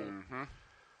the wall. Mm-hmm.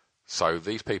 So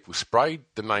these people sprayed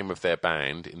the name of their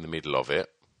band in the middle of it,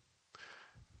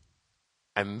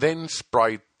 and then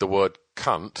sprayed the word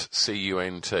cunt,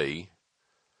 C-U-N-T,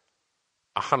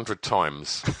 100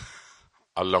 times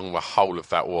along the whole of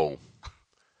that wall.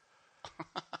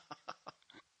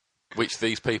 Which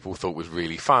these people thought was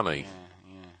really funny.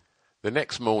 Yeah. The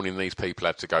next morning, these people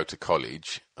had to go to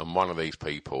college, and one of these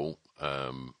people,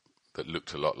 that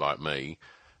looked a lot like me,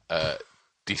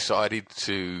 decided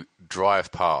to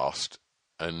drive past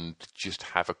and just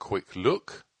have a quick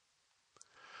look.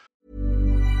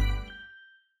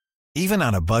 Even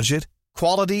on a budget,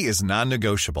 quality is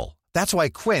non-negotiable. That's why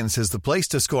Quince is the place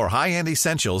to score high-end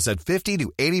essentials at 50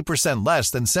 to 80% less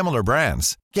than similar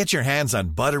brands. Get your hands on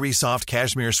buttery soft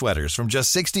cashmere sweaters from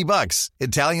just $60,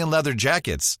 Italian leather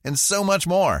jackets, and so much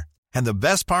more. And the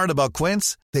best part about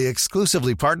Quince, they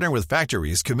exclusively partner with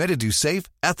factories committed to safe,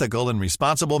 ethical, and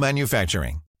responsible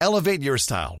manufacturing. Elevate your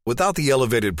style without the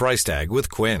elevated price tag with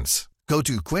Quince. Go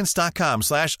to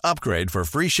quince.com/upgrade for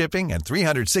free shipping and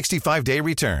 365-day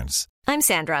returns. I'm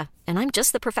Sandra, and I'm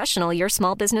just the professional your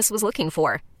small business was looking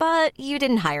for. But you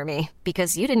didn't hire me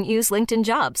because you didn't use LinkedIn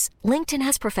Jobs. LinkedIn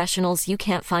has professionals you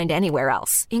can't find anywhere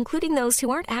else, including those who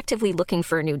aren't actively looking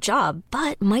for a new job,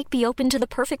 but might be open to the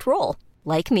perfect role,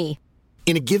 like me.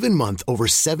 In a given month, over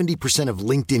 70% of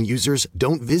LinkedIn users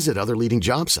don't visit other leading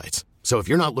job sites. So if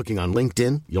you're not looking on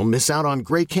LinkedIn, you'll miss out on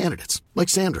great candidates like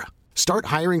Sandra. Start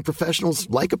hiring professionals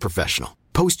like a professional.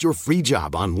 Post your free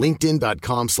job on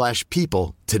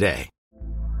linkedin.com/people today.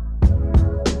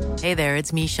 Hey there,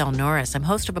 it's Michelle Norris. I'm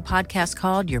host of a podcast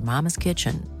called Your Mama's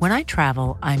Kitchen. When I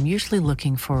travel, I'm usually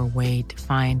looking for a way to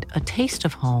find a taste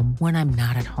of home when I'm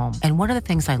not at home. And one of the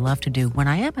things I love to do when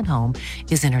I am at home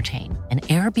is entertain. And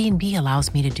Airbnb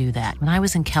allows me to do that. When I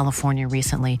was in California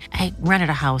recently, I rented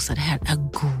a house that had a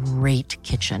great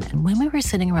kitchen. And when we were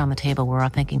sitting around the table, we were all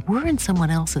thinking, we're in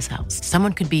someone else's house.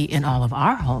 Someone could be in all of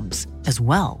our homes as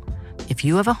well. If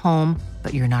you have a home,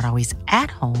 but you're not always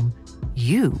at home,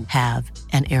 you have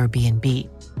an Airbnb.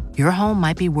 Your home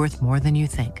might be worth more than you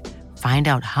think. Find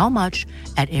out how much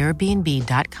at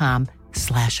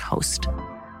airbnb.com/host.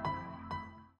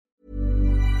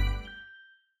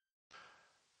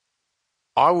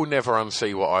 I will never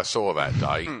unsee what I saw that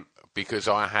day because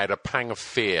I had a pang of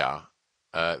fear.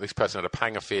 This person had a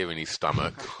pang of fear in his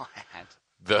stomach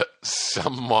that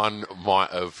someone might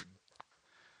have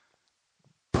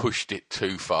pushed it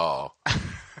too far.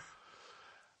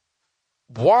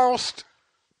 Whilst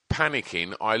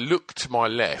panicking, I look to my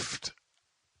left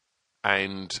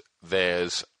and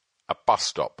there's a bus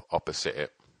stop opposite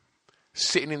it.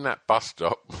 Sitting in that bus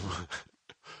stop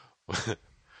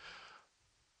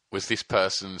was this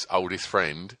person's oldest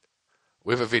friend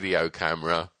with a video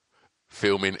camera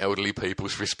filming elderly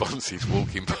people's responses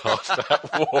walking past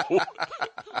that wall.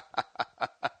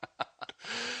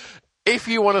 If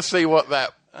you want to see what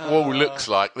that wall looks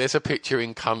like, there's a picture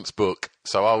in Cunt's book,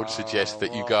 so I would suggest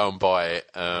that you go and buy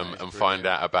it and find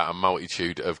out about a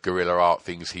multitude of guerrilla art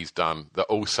things he's done that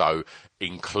also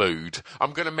include...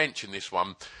 I'm going to mention this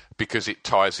one because it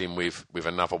ties in with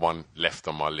another one left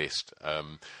on my list,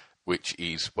 which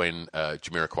is when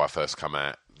Jamiroquai first come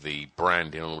out, the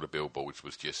branding on all the billboards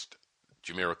was just...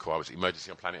 Jamiroquai was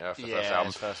Emergency on Planet Earth, the first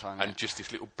album, first one, and just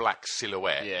this little black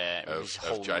silhouette of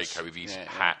Jayco with his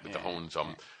hat with the horns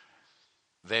on.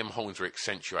 Them horns were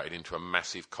accentuated into a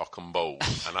massive cock and ball,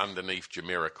 and underneath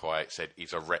Jamiroquai it said,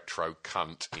 "He's a retro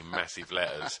cunt" in massive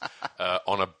letters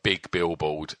on a big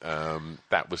billboard.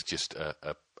 That was just a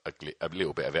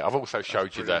little bit of it. I've also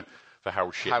showed you the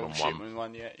Harold Shipman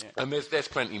one. Yeah. And there's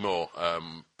plenty more,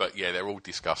 but yeah, they're all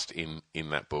discussed in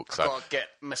that book. So I've got to get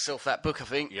myself that book, I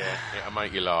think. Yeah, it'll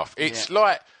make you laugh. It's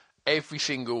like every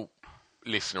single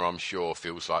listener, I'm sure,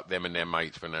 feels like them and their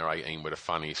mates when they're 18 were the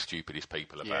funniest, stupidest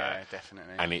people about. Yeah,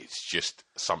 definitely. And it's just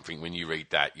something, when you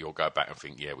read that, you'll go back and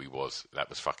think, yeah, that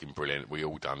was fucking brilliant. We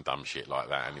all done dumb shit like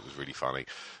that, and it was really funny.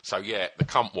 So yeah, the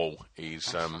Cunt Wall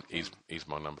is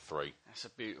my number 3. It's a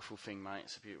beautiful thing, mate.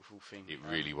 It's a beautiful thing. It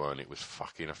really weren't. It was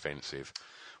fucking offensive.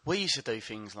 We used to do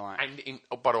things like... And,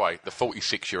 by the way, the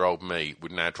 46-year-old me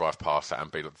would now drive past that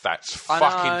and be like, that's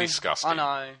fucking disgusting.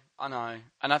 I know.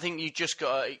 And I think you just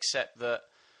got to accept that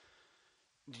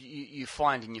you're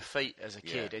finding your feet as a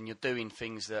kid and you're doing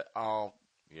things that are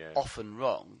often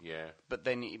wrong. Yeah. But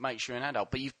then it makes you an adult.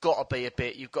 But you've got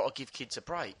to you've got to give kids a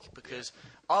break, because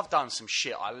I've done some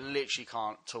shit I literally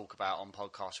can't talk about on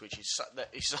podcasts, which is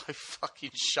so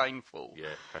fucking shameful.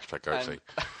 Yeah, hashtag goatee.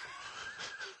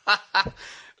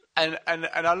 And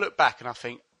I look back and I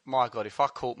think, my God, if I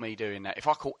caught me doing that, if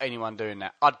I caught anyone doing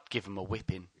that, I'd give them a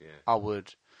whipping. Yeah. I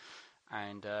would.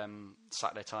 And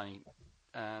suck their tiny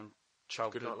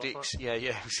child dicks. Yeah,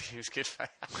 it was good for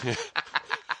you.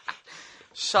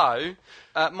 So,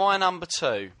 my number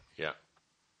 2. Yeah.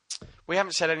 We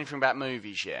haven't said anything about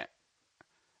movies yet.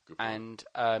 Good point.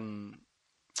 And,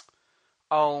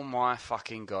 oh my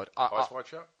fucking God. Ice Wide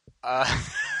Shut?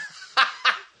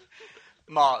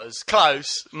 Martyrs.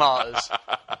 Close. Martyrs.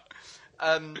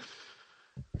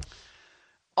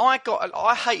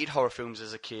 I hated horror films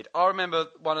as a kid. I remember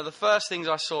one of the first things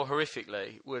I saw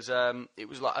horrifically was it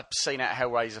was like a scene out of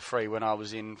Hellraiser 3 when I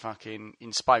was in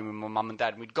Spain with my mum and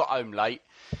dad. We'd got home late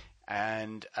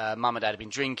and mum and dad had been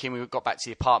drinking. We got back to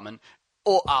the apartment.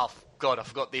 Oh God, I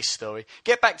forgot this story.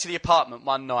 Get back to the apartment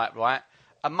one night, right?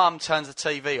 And mum turns the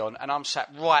TV on, and I'm sat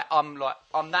right. I'm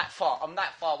that far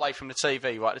away from the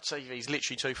TV. Right, the TV's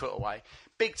literally 2 foot away.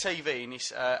 Big TV in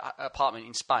this apartment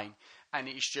in Spain, and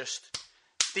it's just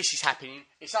this is happening.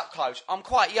 It's up close. I'm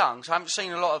quite young, so I haven't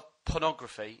seen a lot of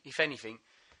pornography, if anything.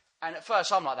 And at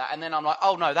first I'm like that, and then I'm like,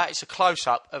 oh no, that is a close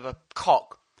up of a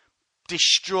cock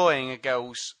destroying a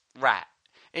girl's rat.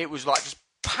 It was like just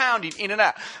pounding in and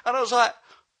out, and I was like,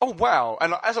 oh wow.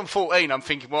 And as I'm 14, I'm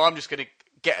thinking, well, I'm just going to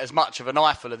get as much of an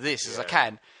eyeful of this as I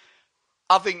can.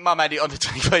 I think Mum had it on the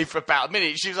TV for about a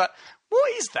minute. She was like,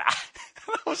 what is that?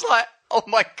 And I was like, oh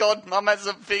my God, Mum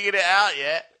hasn't figured it out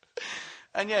yet.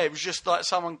 And yeah, it was just like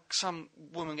some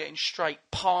woman getting straight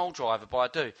pile driver by a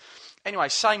dude. Anyway,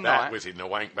 same night. That was in the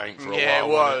wank bank for a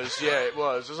while. Yeah, it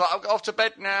was. I was like, I'm off to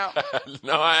bed now.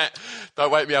 No,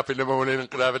 don't wake me up in the morning. I'm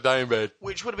going to have a day in bed.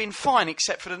 Which would have been fine,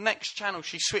 except for the next channel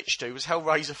she switched to was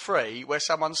Hellraiser 3, where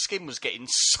someone's skin was getting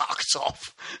sucked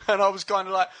off. And I was kind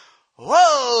of like,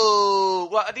 whoa!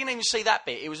 Well, I didn't even see that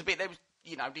bit. It was a bit, there was,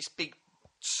 this big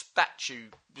statue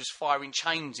was firing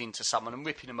chains into someone and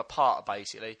ripping them apart,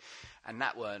 basically. And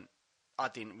that weren't... I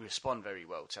didn't respond very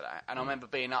well to that. And I remember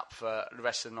being up for the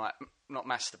rest of the night, not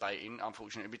masturbating,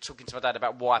 unfortunately, but talking to my dad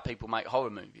about why people make horror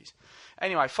movies.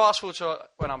 Anyway, fast forward to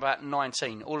when I'm about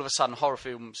 19, all of a sudden horror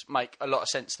films make a lot of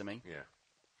sense to me.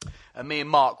 Yeah. And me and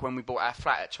Mark, when we bought our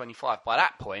flat at 25, by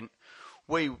that point,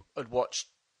 we had watched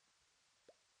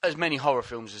as many horror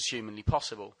films as humanly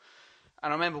possible.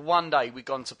 And I remember one day we'd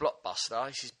gone to Blockbuster.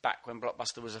 This is back when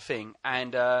Blockbuster was a thing.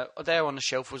 And there on the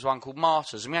shelf was one called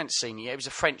Martyrs. And we hadn't seen it yet. It was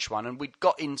a French one. And we'd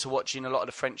got into watching a lot of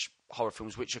the French horror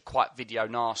films, which are quite video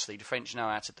nasty. The French know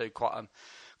how to do quite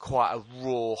a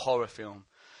raw horror film.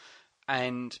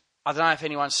 And I don't know if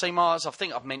anyone's seen Martyrs. I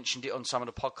think I've mentioned it on some of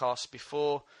the podcasts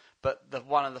before. But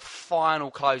one of the final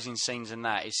closing scenes in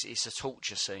that is a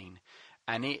torture scene.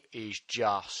 And it is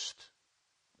just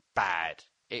bad.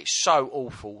 It's so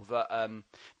awful that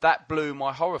that blew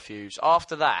my horror fuse.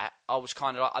 After that, I was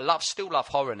kind of like, still love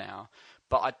horror now,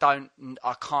 but I don't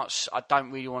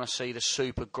really want to see the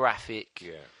super graphic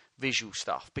visual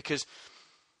stuff, because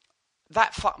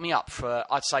that fucked me up for,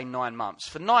 I'd say, 9 months.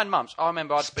 For 9 months, I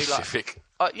remember I'd be Specific.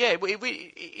 like,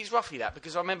 it's roughly that,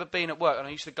 because I remember being at work and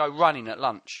I used to go running at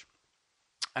lunch,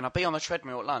 and I'd be on the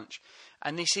treadmill at lunch,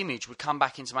 and this image would come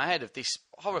back into my head of this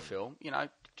horror film,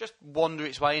 just wander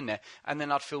its way in there, and then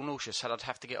I'd feel nauseous, and I'd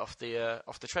have to get off the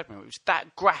treadmill. It was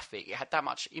that graphic; it had that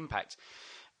much impact,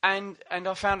 and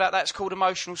I found out that's called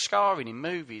emotional scarring in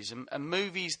movies, and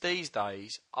movies these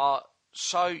days are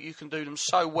so, you can do them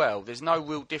so well. There's no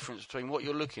real difference between what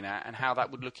you're looking at and how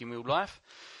that would look in real life.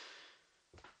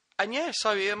 And yeah,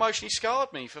 so it emotionally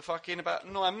scarred me for fucking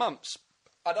about 9 months.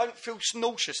 I don't feel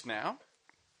nauseous now,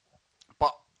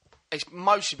 but it's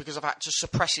mostly because I've had to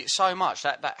suppress it so much,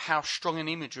 that how strong an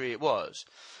imagery it was.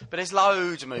 But there's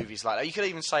loads of movies like that. You could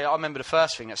even say, I remember the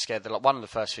first thing that scared one of the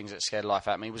first things that scared life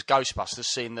out of me was Ghostbusters,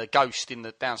 seeing the ghost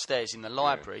downstairs in the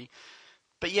library. Yeah.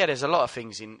 But yeah, there's a lot of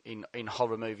things in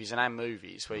horror movies and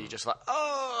movies where you're just like,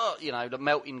 the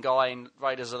melting guy in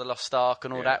Raiders of the Lost Ark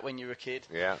and all that when you were a kid.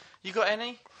 Yeah. You got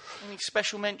any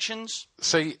special mentions?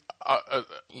 See,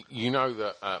 you know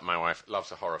that my wife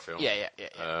loves a horror film. Yeah.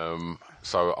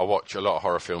 So I watch a lot of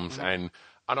horror films, and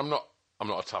I'm not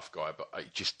a tough guy, but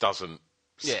it just doesn't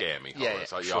scare me. Horror.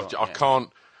 So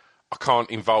I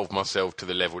can't involve myself to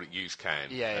the level that you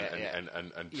can.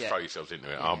 And throw yourselves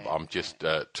into it. I'm just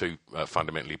too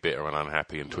fundamentally bitter and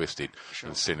unhappy and twisted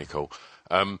and cynical.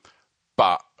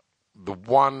 But the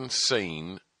one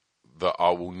scene that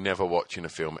I will never watch in a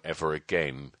film ever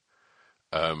again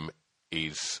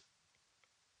is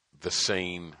the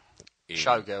scene in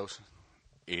Showgirls.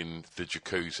 In the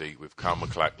jacuzzi with Carl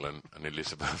McLachlan and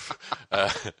Elizabeth.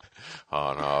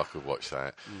 Oh no, I could watch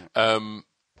that.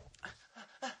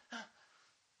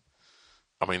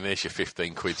 I mean, there's your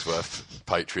 15 quid's worth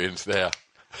Patreons there.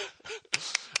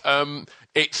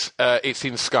 It's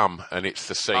in Scum, and it's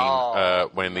the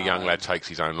scene when the young lad takes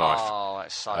his own life. Oh,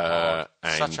 it's so hard.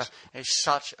 It's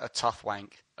such a tough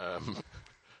wank.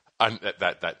 And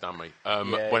that done me.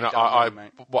 When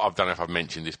what I've done, if I've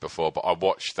mentioned this before, but I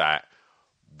watched that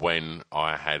when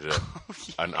I had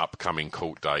an upcoming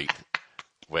court date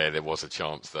where there was a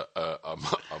chance that I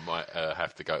might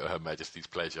have to go to Her Majesty's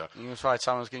pleasure. You were afraid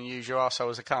someone was going to use your arsehole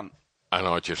as a cunt. And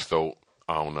I just thought,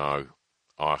 oh no,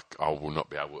 I will not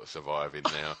be able to survive in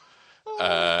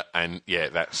now. And yeah,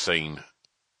 that scene,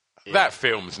 that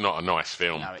film's not a nice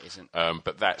film. No, it isn't.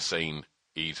 But that scene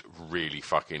is really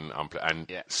fucking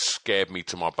scared me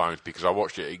to my bones, because I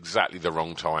watched it at exactly the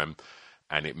wrong time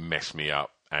and it messed me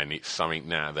up. And it's something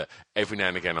now that every now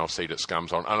and again I'll see that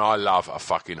Scum's on. And I love a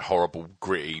fucking horrible,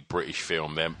 gritty British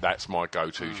film. That's my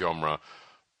go-to genre.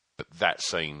 But that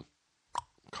scene,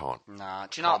 can't. Nah,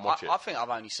 do you know, I think I've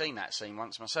only seen that scene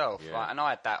once myself. Yeah. Right? And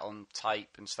I had that on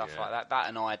tape and stuff like that. That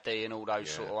and ID and all those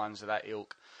sort of ones of that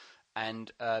ilk.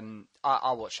 And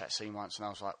I watched that scene once and I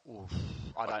was like, ooh,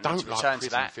 I don't need to return to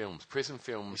that. Prison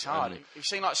films. It's hard. You've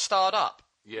seen like Starred Up?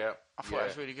 Yeah. I thought it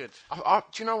was really good. Do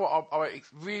you know what? I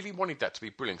really wanted that to be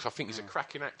brilliant, because I think he's a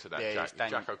cracking actor, that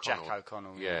Jack O'Connell. Jack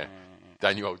O'Connell. Yeah.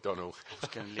 Daniel O'Donnell. I was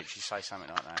going to literally say something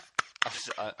like that.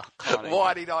 I can't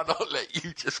Why did I not let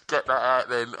you just get that out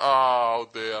then? Oh,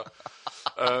 dear.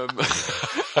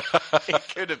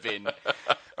 It could have been.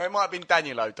 Or it might have been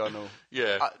Daniel O'Donnell.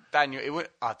 Yeah. I don't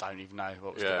even know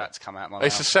what was about to come out of my mouth.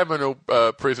 It's a seminal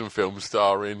prison film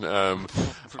starring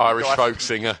Irish folk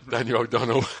singer Daniel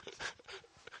O'Donnell.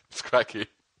 It's cracking.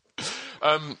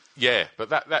 But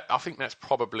that I think that's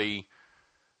probably.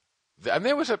 And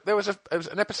there was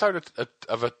an episode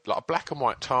of a black and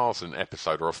white Tarzan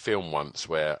episode, or a film once,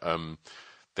 where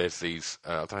there's these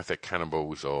I don't know if they're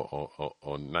cannibals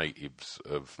or natives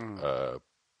of I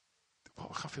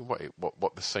can't think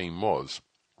what the scene was,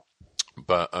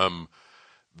 but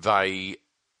they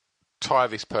tie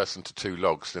this person to 2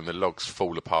 logs, then the logs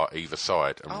fall apart either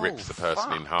side and rips the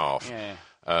person in half. Yeah.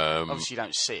 Obviously, you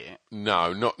don't see it.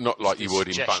 No, not like you would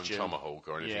in Bone suggestion. Tomahawk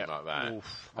or anything like that. Oof.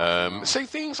 See,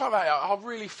 things like that are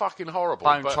really fucking horrible.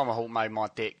 Bone Tomahawk made my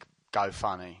dick go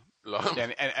funny. Like,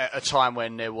 And at a time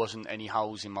when there wasn't any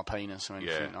holes in my penis or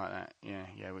anything like that.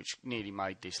 Yeah, which nearly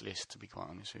made this list, to be quite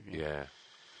honest with you. Yeah.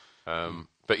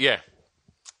 But yeah.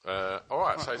 All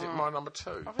right, so is it my number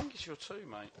 2? I think it's your 2,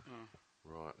 mate. Yeah.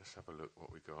 Right, let's have a look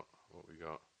what we got.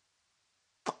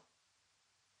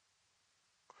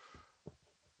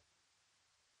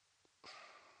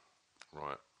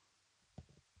 Right.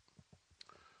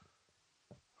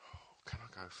 Can I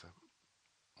go for...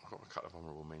 I've got a couple of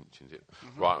honourable mentions.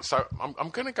 Right, so I'm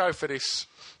going to go for this.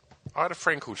 I had a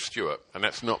friend called Stuart, and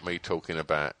that's not me talking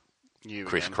about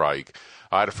Chris Craig.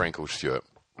 I had a friend called Stuart,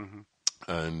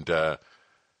 and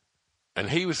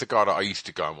he was the guy that I used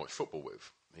to go and watch football with.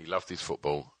 He loved his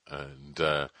football, and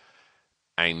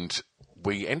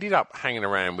we ended up hanging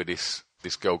around with this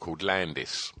girl called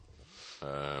Landis,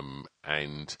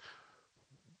 and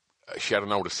she had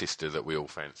an older sister that we all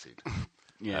fancied.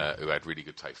 Who had really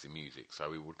good taste in music.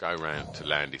 So we would go round to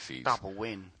Landis's. Double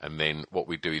win. And then what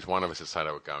we'd do is one of us would say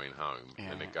they were going home,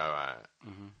 and they'd go out,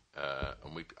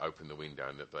 and we'd open the window,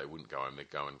 and they wouldn't go home, they'd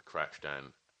go and crouch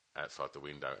down outside the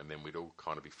window, and then we'd all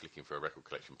kind of be flicking for a record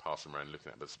collection, pass them around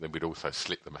looking at us, then we'd also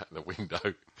slip them out the window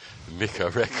and nick a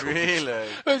record. Really?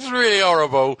 It's really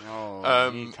horrible.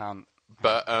 Oh, you can't.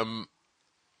 But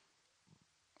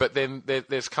then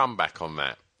there's comeback on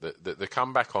that. The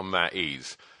comeback on that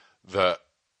is that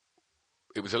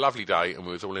it was a lovely day, and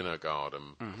we was all in her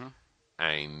garden,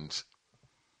 and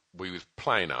we was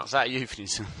playing up. Is that a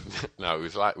euphemism? No, it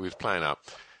was like we was playing up,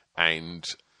 and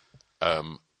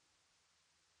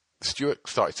Stuart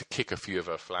started to kick a few of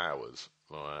her flowers,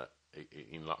 like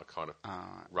in like a kind of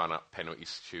run-up penalty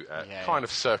shootout, kind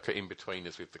of circa in between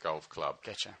us with the golf club.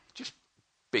 Getcha. Just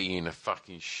being a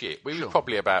fucking shit. We were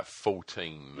probably about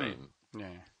 14 then,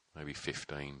 maybe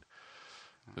 15,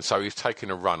 and so he was taking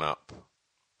a run-up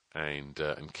and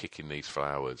kicking these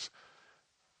flowers.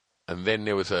 And then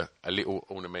there was a little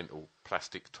ornamental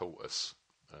plastic tortoise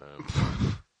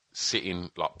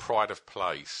sitting like pride of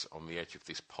place on the edge of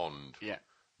this pond,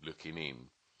 looking in.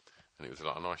 And it was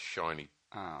like a nice shiny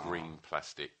green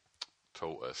plastic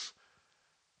tortoise.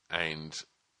 And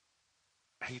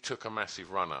he took a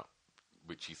massive run-up,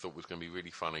 which he thought was going to be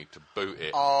really funny, to boot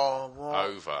it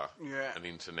over and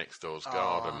into next door's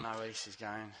garden. Oh, no, East is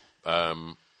going.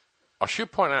 I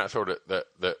should point out sort of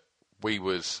that we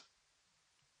was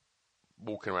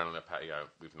walking around on the patio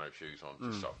with no shoes on,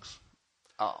 just socks.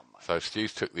 Oh, mate. So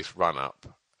Stu's took this run up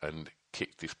and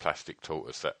kicked this plastic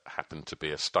tortoise that happened to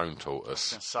be a stone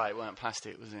tortoise. I was going to say, it weren't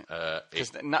plastic, was it?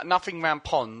 Because nothing around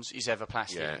ponds is ever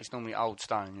plastic. Yeah. It's normally old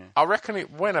stone, I reckon it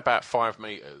went about 5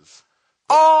 metres.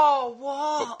 Oh,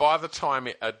 what? But by the time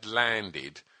it had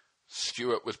landed,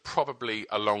 Stuart was probably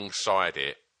alongside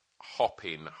it,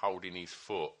 hopping, holding his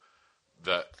foot,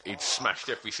 that he'd smashed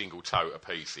every single toe to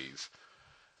pieces.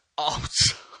 Oh,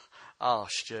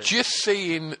 Stu. Just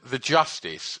seeing the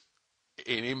justice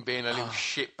in him being a little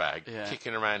shitbag,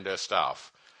 kicking around her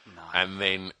stuff, and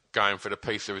then going for the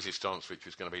piece of resistance, which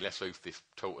was going to be, let's move this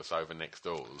tortoise over next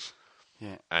doors,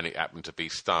 and it happened to be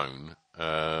stone.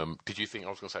 Did you think I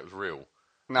was going to say it was real?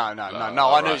 No.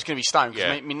 I knew it was going to be stone,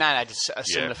 because my nan had a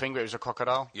similar thing, but it was a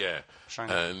crocodile. Yeah.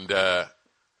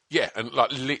 And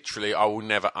like literally, I will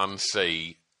never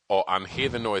unsee or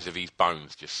unhear the noise of his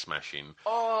bones just smashing,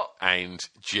 and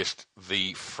just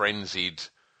the frenzied.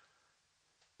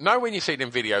 Know when you see them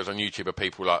videos on YouTube of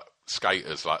people like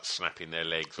skaters like snapping their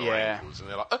legs or ankles, and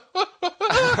they're like, get my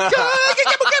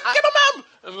mum,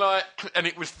 and like, and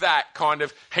it was that kind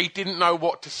of. He didn't know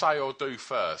what to say or do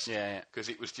first, because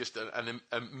it was just an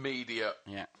immediate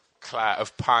clout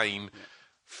of pain.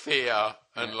 Fear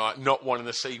and like not wanting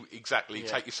to see exactly,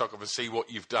 take your sock off and see what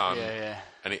you've done,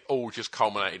 and it all just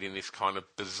culminated in this kind of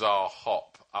bizarre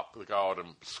hop up the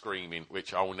garden, screaming,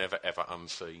 which I will never ever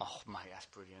unsee. Oh mate, that's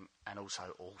brilliant and also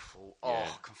awful. Oh, I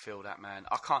can feel that, man.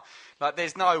 I can't. Like,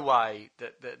 there's no way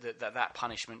that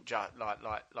punishment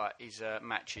is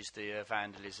matches the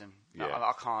vandalism. Yeah.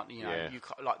 I can't. You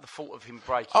can't, like the thought of him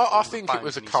breaking. I think it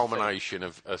was a culmination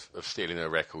of stealing her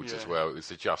records as well. It was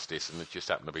the justice, and it just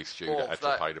happened to be Stu that had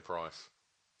to pay the price.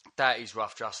 That is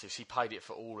rough justice. He paid it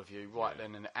for all of you right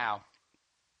then and now.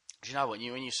 Do you know what?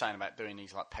 When you're saying about doing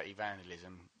these like petty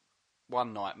vandalism,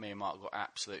 one night me and Mark got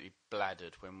absolutely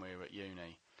bladdered when we were at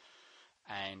uni,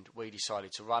 and we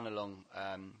decided to run along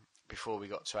before we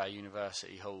got to our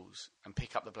university halls and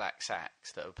pick up the black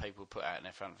sacks that people put out in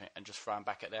their front of it and just throw them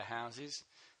back at their houses.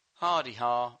 Hardy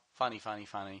ha, funny.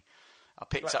 I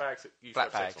picked up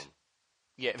black bags.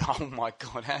 Yeah. Oh my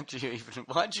God!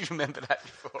 Why do you remember that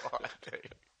before I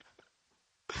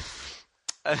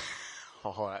do?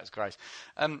 Oh, that's gross.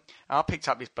 I picked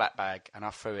up this black bag and I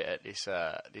threw it at this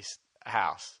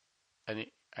house, and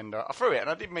I threw it, and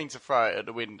I didn't mean to throw it at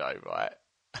the window, right?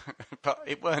 But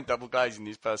it weren't double glazing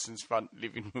this person's front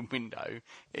living room window.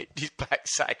 This black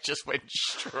sack just went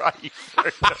straight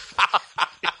through the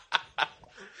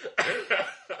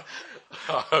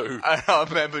Oh. And I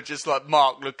remember just like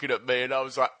Mark looking at me, and I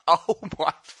was like, "Oh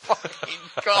my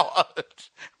fucking God,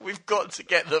 we've got to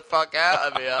get the fuck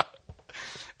out of here."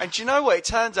 And do you know what? It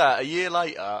turns out a year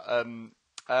later,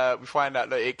 we find out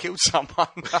that it killed someone.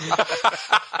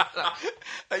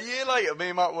 A year later, me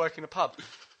and Mark work in a pub,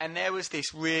 and there was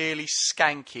this really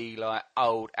skanky, like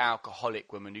old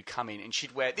alcoholic woman who come in, and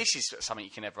she'd wear. This is something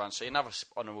you can never unsee. Another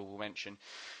honourable mention.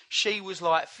 She was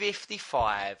like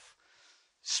 55.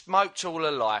 Smoked all her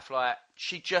life, like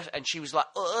she was like,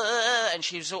 and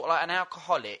she was sort of like an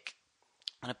alcoholic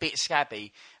and a bit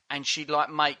scabby, and she'd like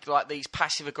make like these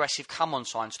passive aggressive come on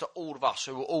signs to all of us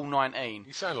who were all 19.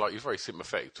 You sound like you're very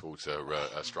sympathetic towards her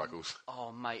struggles.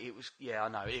 Oh mate, I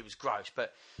know it was gross,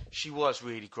 but she was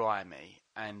really grimy,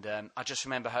 and I just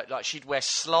remember her like she'd wear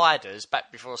sliders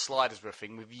back before sliders were a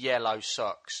thing with yellow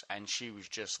socks, and she was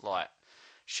just like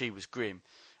she was grim,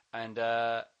 and.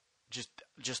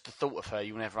 Just the thought of her,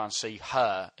 you'll never unsee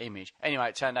her image. Anyway,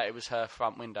 it turned out it was her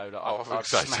front window that I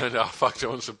turned out I fucked her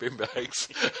on some bin bags.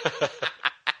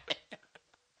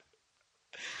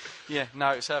 Yeah,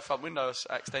 no, it's her front window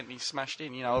I accidentally smashed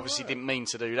in. You know, obviously didn't mean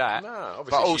to do that. No,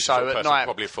 obviously but also at night,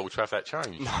 probably afford to have that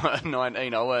changed. At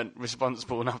 19, I weren't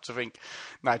responsible enough to think,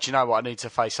 no, do you know what I need to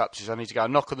face up to? I need to go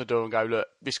knock on the door and go, look,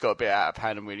 this got a bit out of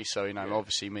hand. I'm really sorry. No,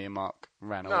 obviously me and Mark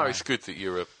ran away. No, it's good that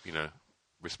you're a,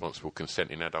 responsible,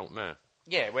 consenting adult now.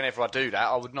 Yeah, whenever I do that,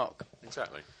 I would knock.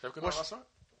 Exactly. Have a good night last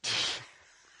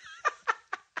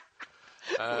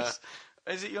night?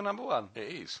 Is it your number one?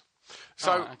 It is.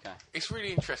 So, It's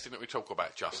really interesting that we talk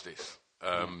about justice.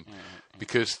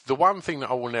 Because the one thing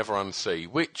that I will never unsee,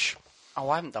 which...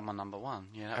 Oh, I haven't done my number one.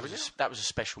 Yeah, that was a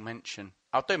special mention.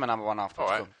 I'll do my number one after. All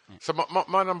right. Yeah. So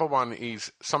my number one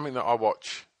is something that I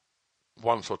watch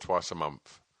once or twice a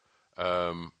month.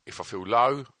 If I feel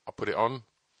low, I put it on.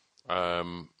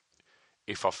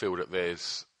 If I feel that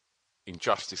there's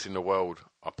injustice in the world,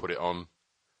 I put it on,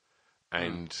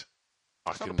 and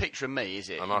it's not a picture of me, is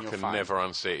it? And I can never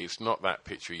unsee it. It's not that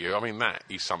picture of you. I mean, that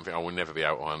is something I will never be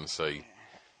able to unsee.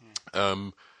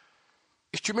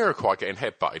 Is Jamiroquai getting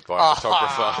headbutted by a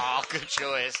photographer? Oh, good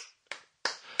choice.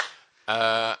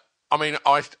 I mean,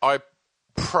 I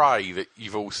pray that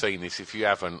you've all seen this. If you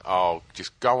haven't,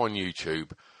 just go on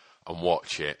YouTube and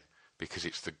watch it, because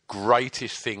it's the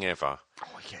greatest thing ever.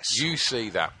 Oh, yes. You see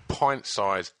that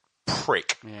pint-sized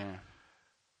prick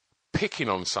picking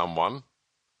on someone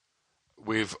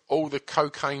with all the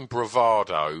cocaine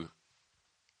bravado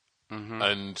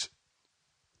and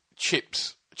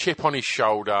chip on his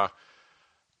shoulder,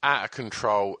 out of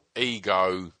control,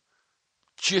 ego,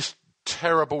 just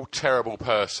terrible, terrible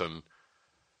person,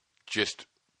 just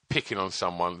picking on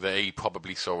someone that he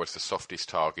probably saw as the softest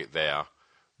target there,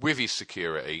 with his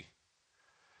security,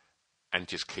 and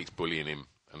just keeps bullying him.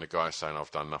 And the guy's saying,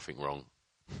 I've done nothing wrong.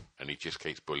 And he just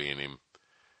keeps bullying him.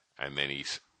 And then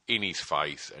he's in his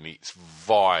face, and it's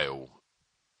vile.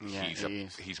 Yeah,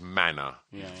 his manner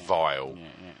is vile.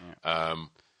 Yeah.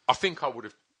 I think I would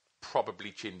have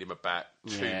probably chinned him about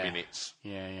 2 minutes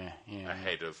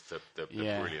ahead of the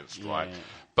brilliant strike. Yeah.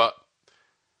 But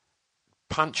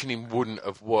punching him wouldn't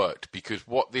have worked, because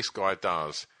what this guy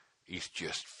does is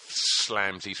just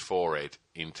slams his forehead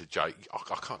into Jay.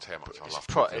 I can't tell how much I love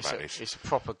talking about this. It's a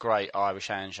proper great Irish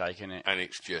handshake, isn't it? And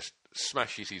it's just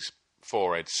smashes his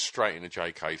forehead straight into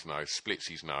JK's nose, splits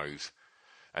his nose,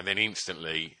 and then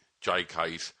instantly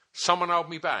JK's, someone hold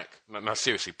me back. No,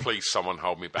 seriously, please someone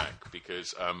hold me back,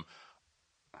 because I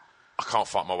can't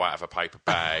fight my way out of a paper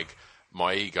bag.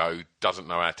 My ego doesn't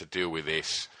know how to deal with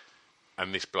this,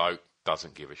 and this bloke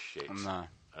doesn't give a shit. No.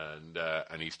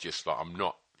 And he's just like, I'm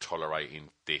not tolerating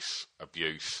this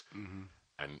abuse,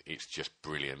 and it's just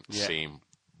brilliant seeing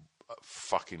a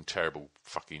fucking terrible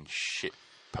fucking shit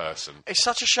person. It's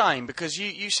such a shame, because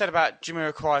you said about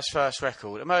Jamiroquai's first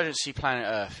record, Emergency Planet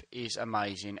Earth, is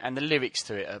amazing, and the lyrics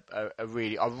to it are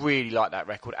really, I really like that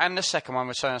record, and the second one,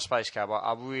 Return of Space Cowboy,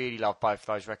 I really love both of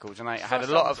those records, and they had a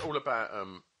lot of... all about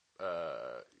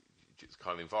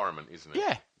kind of environment, isn't it?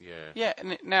 Yeah. Yeah. Yeah,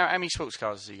 and now how many sports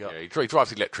cars has he got? Yeah, he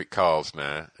drives electric cars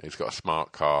now. He's got a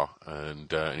smart car,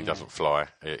 and he doesn't fly.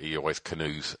 He always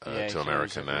canoes to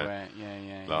America now.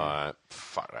 Yeah.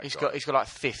 Fuck that He's guy. got like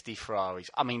 50 Ferraris.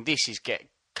 I mean, this is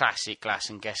classic glass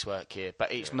and guesswork here,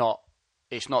 but it's not.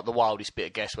 It's not the wildest bit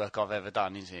of guesswork I've ever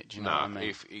done, is it? Do you know what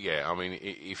I mean?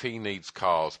 If he needs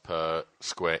cars per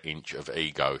square inch of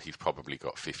ego, he's probably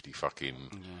got 50 fucking...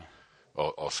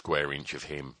 Or square inch of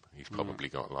him, he's probably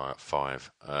got like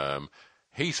 5.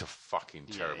 He's a fucking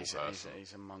terrible person.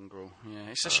 He's a mongrel.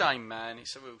 Yeah, it's a shame, man.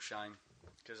 It's a real shame.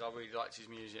 Because I really liked his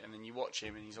music, and then you watch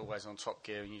him and he's always on Top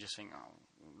Gear, and you just think,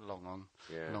 long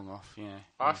off, yeah.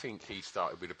 I think he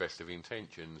started with the best of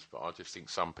intentions, but I just think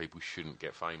some people shouldn't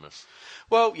get famous.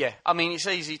 Well, yeah. I mean, it's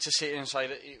easy to sit here and say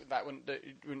that wouldn't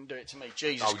do it to me.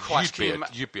 Jesus Christ.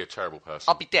 You'd be a terrible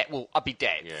person. I'd be dead. Well, I'd be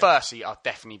dead. Yeah. Firstly, I'd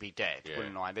definitely be dead,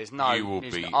 wouldn't I? There's no... You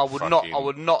would be I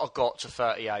would not have got to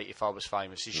 38 if I was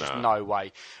famous. There's just no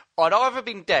way. I'd either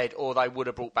been dead or they would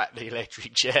have brought back the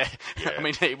electric chair. Yeah. I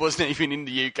mean, it wasn't even in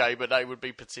the UK, but they would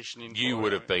be petitioning. You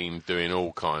would have been doing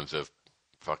all kinds of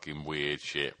fucking weird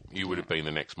shit. You would have been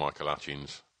the next Michael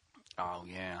Hutchins. Oh,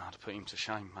 yeah. I'd have put him to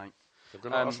shame, mate.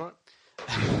 Good night last night?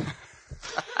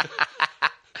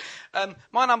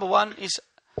 My number one is...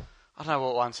 I don't know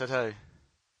what one to do.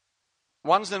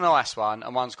 One's the nice one,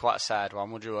 and one's quite a sad one.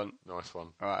 What do you want? Nice one.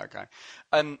 All right, okay.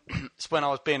 It's when I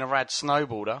was being a rad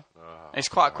snowboarder. It's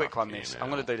quite a quick one, this. I'm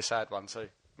going to do the sad one, too.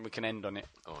 And we can end on it.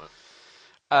 All right.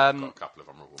 I've got a couple of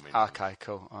honourable mentions. Okay,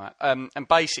 cool. All right. And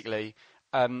basically,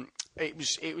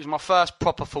 it was my first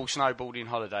proper full snowboarding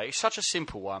holiday. It's such a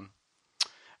simple one.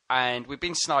 And we'd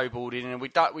been snowboarding, and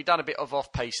we'd done a bit of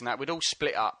off-piste and that. We'd all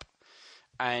split up.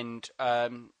 And...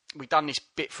 we'd done this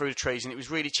bit through the trees, and it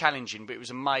was really challenging, but it was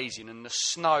amazing. And the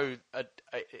snow had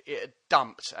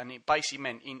dumped, and it basically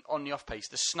meant on the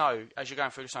off-piste, the snow, as you're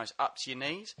going through the snow, is up to your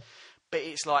knees. But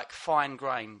it's like fine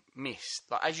grain mist.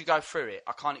 Like as you go through it,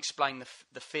 I can't explain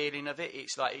the feeling of it.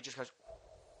 It's like it just goes.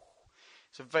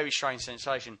 It's a very strange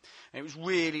sensation, and it was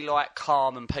really like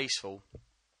calm and peaceful.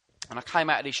 And I came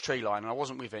out of this tree line, and I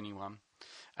wasn't with anyone.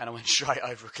 And I went straight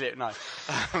over a cliff. No,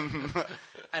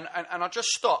 and I just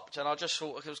stopped, and I just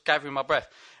thought I was gathering my breath.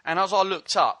 And as I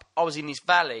looked up, I was in this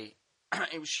valley.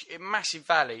 It was a massive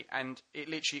valley, and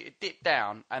it dipped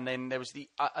down, and then there was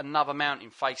another mountain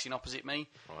facing opposite me,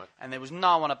 right. And there was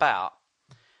no one about.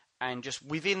 And just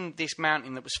within this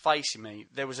mountain that was facing me,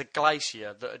 there was a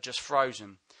glacier that had just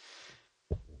frozen.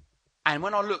 And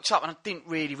when I looked up, and I didn't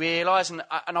really realise, and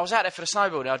I was out there for the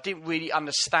snowboarding, I didn't really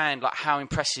understand like how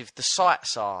impressive the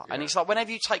sights are. Yeah. And it's like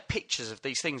whenever you take pictures of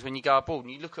these things when you go abroad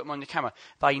and you look at them on the camera,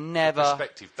 they never... The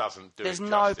perspective doesn't do it There's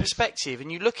justice. no perspective,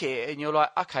 and you look at it and you're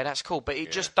like, okay, that's cool, but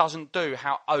it just doesn't do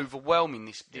how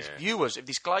overwhelming this view was of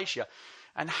this glacier.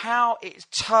 And how it's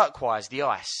turquoise, the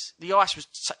ice. The ice was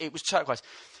turquoise.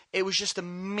 It was just a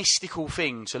mystical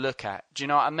thing to look at. Do you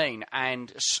know what I mean?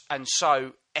 And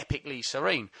so epically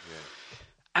serene. Yeah.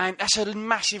 And that's a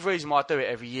massive reason why I do it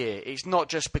every year. It's not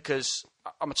just because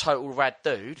I'm a total rad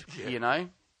dude, you know.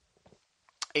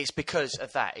 It's because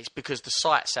of that. It's because the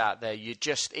sights out there, it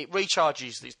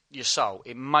recharges your soul.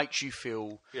 It makes you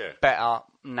feel better,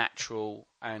 natural,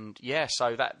 and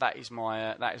so that is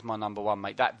my number one,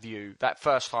 mate. That view, that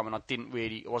first time, and I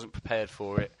wasn't prepared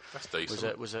for it. That's decent.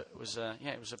 It was a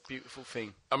beautiful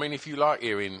thing. I mean, if you like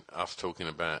hearing us talking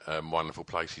about wonderful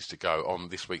places to go, on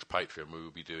this week's Patreon, we will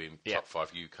be doing top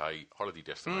 5 UK holiday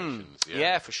destinations.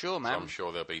 Yeah, for sure, man. So I'm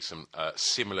sure there'll be some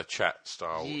similar chat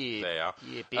style there.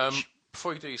 Yeah, bitch.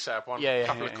 Before you do your sad one, a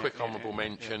couple of quick honourable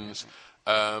mentions.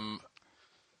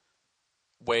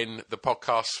 When the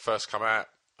podcasts first come out,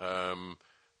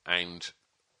 and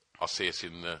I see us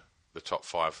in the top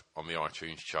 5 on the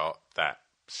iTunes chart,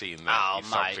 seeing that is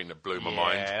something that blew my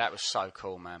mind. Yeah, that was so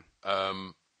cool, man.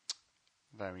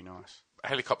 Very nice. A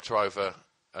helicopter over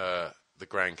the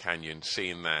Grand Canyon,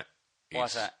 seeing that.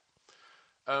 Why's that?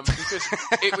 Because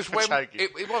it was when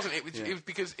it wasn't. It was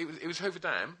because it was Hoover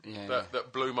Dam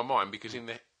that blew my mind, because in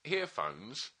the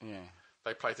earphones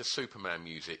they played the Superman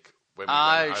music when we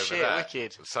went over shit, that.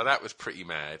 wicked. So that was pretty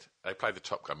mad. They played the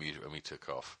Top Gun music when we took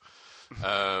off.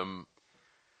 So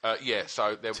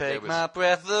there was my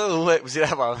breath away. Was it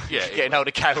that one? Yeah, getting hold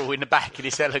of Carol in the back of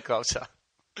this helicopter.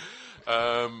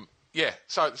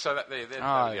 So that they're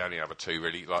the only other two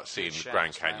really. Like seeing the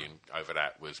Grand Canyon over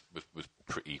that was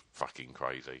pretty fucking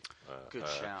crazy. Good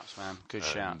shouts, man. Good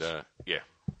shouts. Yeah.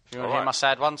 You want to hear my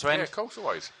sad one to end? Yeah, of course,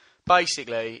 always.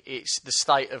 Basically, it's the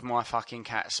state of my fucking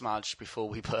cat Smudge before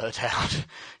we put her down.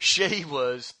 She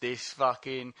was this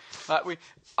fucking...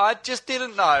 I just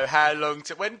didn't know how long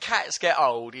to... When cats get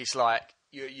old, it's like...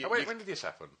 When did this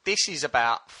happen? This is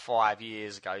about 5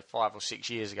 or 6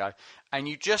 years ago, and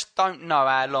you just don't know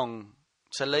how long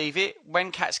to leave it.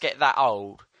 When cats get that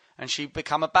old, and she'd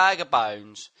become a bag of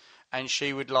bones, and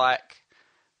she would the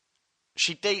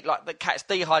cats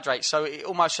dehydrate, so it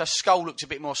almost her skull looked a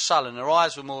bit more sullen, her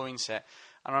eyes were more inset.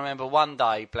 And I remember one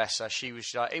day, bless her, she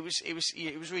was like, it was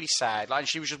really sad. Like, and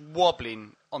she was just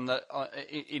wobbling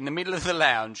in the middle of the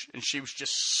lounge, and she was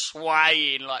just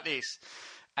swaying like this.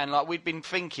 And like we'd been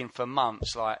thinking for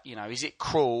months, like, you know, is it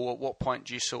cruel? At what point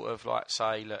do you sort of like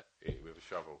say, look, hit it with a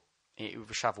shovel? Hit it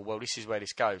with a shovel. Well, this is where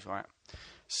this goes, right?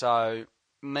 So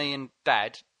me and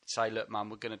Dad say, look, Mum,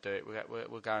 we're going to do it.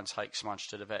 We'll go and take Smudge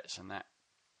to the vets and that.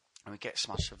 And we get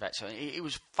Smudge to the vets. So it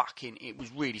was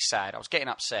really sad. I was getting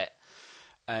upset.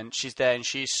 And she's there and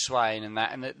she's swaying and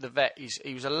that. And the vet,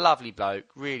 he was a lovely bloke,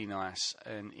 really nice.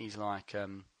 And he's like...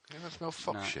 You don't smell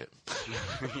fox shit.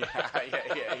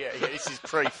 yeah. This is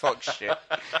pre-fox shit.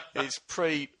 It's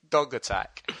pre-dog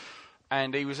attack.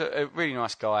 And he was a really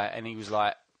nice guy. And he was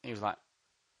like,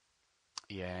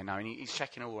 yeah, no. And he's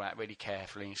checking all that really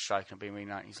carefully. And he's stroking and being really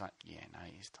nice. He's like, yeah, no,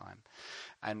 it is time.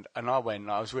 And I went,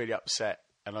 and I was really upset.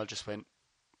 And I just went,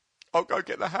 I'll go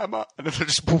get the hammer. And then I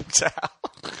just walked out.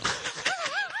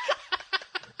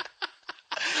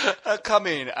 I come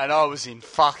in and I was in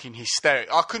fucking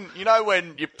hysterics. I couldn't, you know,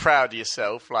 when you're proud of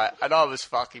yourself, like, and I was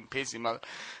fucking pissing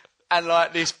and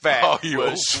like this vet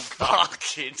was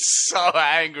fucking so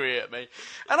angry at me,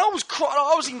 and I was crying.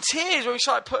 I was in tears when we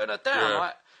started putting her down,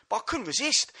 like, but I couldn't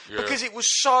resist because it was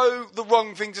so the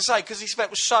wrong thing to say. Because this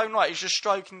vet was so nice. He's just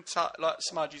stroking like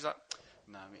Smudge. He's like,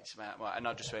 no, it's about right, and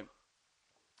I just went,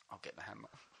 I'll get the hammer.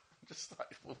 Just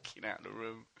like walking out of the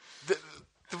room. The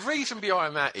reason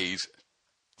behind that is,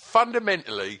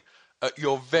 fundamentally, at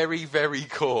your very, very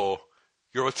core,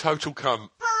 you're a total cunt.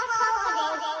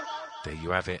 There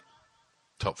you have it.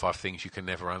 Top 5 things you can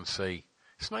never unsee.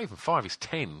 It's not even 5, it's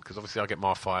 10, because obviously I get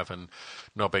my 5 and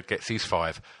Knobhead gets his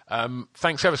 5.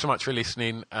 Thanks ever so much for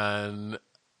listening, and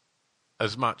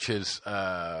as much as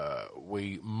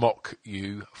we mock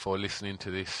you for listening to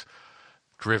this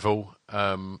drivel,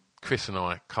 Chris and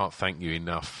I can't thank you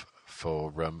enough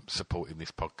for supporting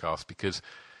this podcast, because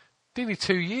nearly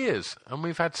 2 years, and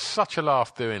we've had such a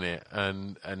laugh doing it.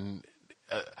 And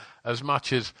as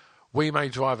much as we may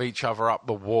drive each other up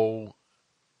the wall,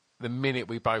 the minute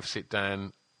we both sit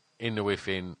down in the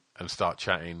whiffin and start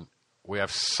chatting, we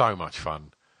have so much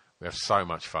fun.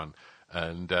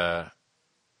 And I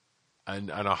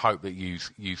hope that you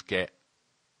get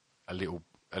a little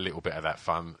bit of that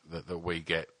fun that we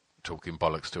get talking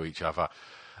bollocks to each other.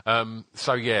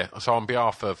 So on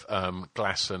behalf of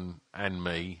Glasson and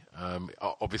me,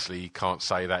 obviously he can't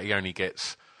say that. He only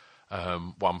gets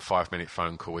 1 5-minute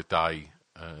phone call a day,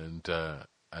 and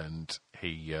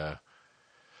he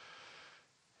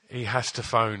has to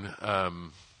phone. I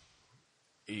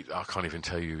can't even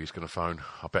tell you who he's going to phone.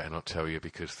 I better not tell you,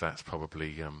 because that's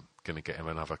probably going to get him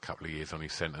another couple of years on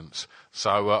his sentence.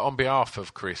 So on behalf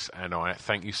of Chris and I,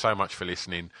 thank you so much for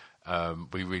listening.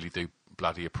 We really do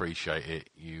bloody appreciate it,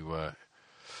 you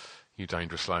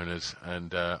dangerous loners,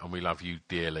 and we love you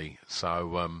dearly.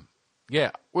 So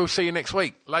we'll see you next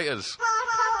week. Laters.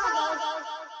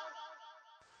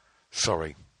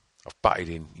 Sorry, I've butted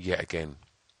in yet again.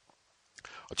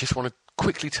 I just want to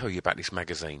quickly tell you about this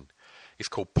magazine. It's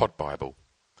called Pod Bible.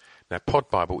 Now, Pod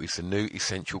Bible is the new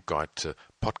essential guide to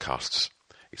podcasts.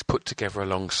 It's put together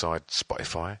alongside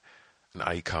Spotify and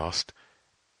Acast,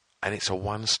 and it's a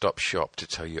one-stop shop to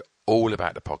tell you all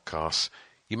about the podcasts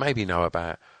you maybe know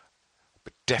about,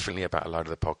 but definitely about a load of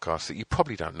the podcasts that you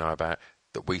probably don't know about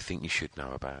that we think you should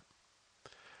know about.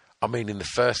 I mean, in the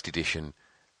first edition,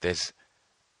 there's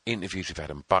interviews with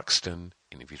Adam Buxton,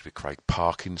 interviews with Craig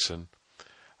Parkinson,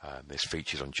 there's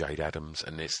features on Jade Adams,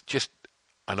 and there's just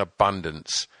an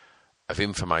abundance of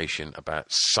information about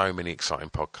so many exciting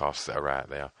podcasts that are out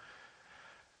there.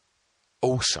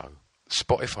 Also,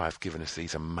 Spotify have given us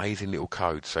these amazing little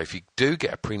codes. So if you do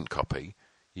get a print copy,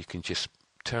 you can just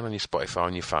turn on your Spotify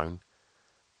on your phone,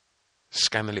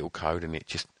 scan the little code, and it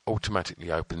just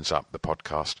automatically opens up the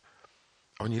podcast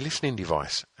on your listening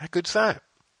device. How good's that?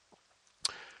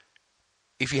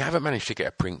 If you haven't managed to get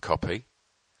a print copy,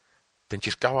 then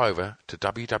just go over to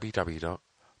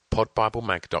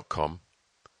www.podbiblemag.com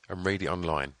and read it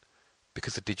online,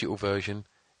 because the digital version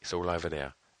is all over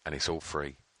there and it's all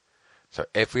free. So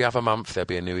every other month there'll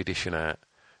be a new edition out.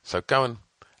 So go and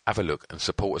have a look and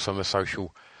support us on the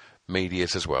social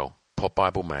medias as well.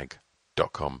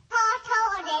 podbiblemag.com.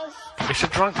 It's a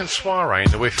drunken soiree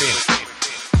in the within.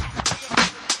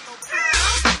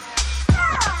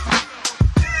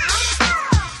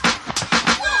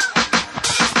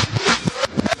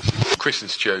 Chris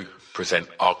and Stu present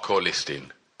Hardcore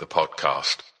Listing, the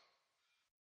podcast.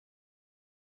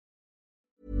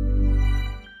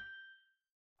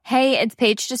 Hey, it's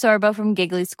Paige DeSorbo from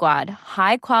Giggly Squad.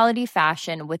 High quality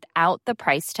fashion without the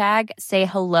price tag. Say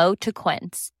hello to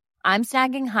Quince. I'm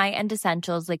snagging high-end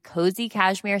essentials like cozy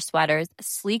cashmere sweaters,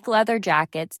 sleek leather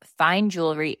jackets, fine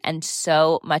jewelry, and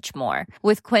so much more.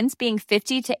 With Quince being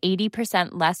 50 to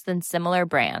 80% less than similar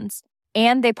brands.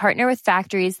 And they partner with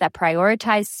factories that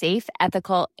prioritize safe,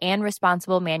 ethical, and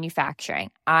responsible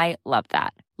manufacturing. I love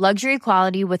that. Luxury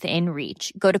quality within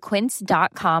reach. Go to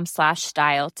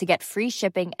quince.com/style to get free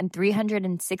shipping and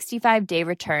 365-day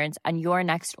returns on your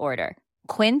next order.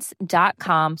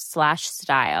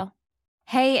 Quince.com/style.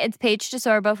 Hey, it's Paige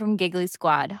DeSorbo from Giggly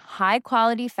Squad. High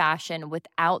quality fashion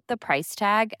without the price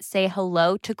tag. Say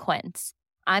hello to Quince.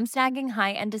 I'm snagging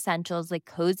high-end essentials like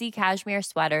cozy cashmere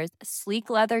sweaters, sleek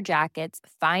leather jackets,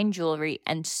 fine jewelry,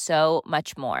 and so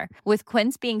much more. With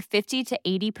Quince being 50 to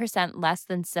 80% less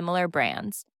than similar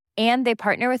brands. And they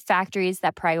partner with factories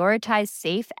that prioritize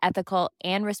safe, ethical,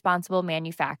 and responsible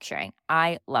manufacturing.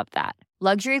 I love that.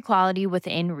 Luxury quality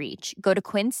within reach. Go to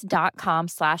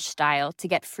quince.com/style to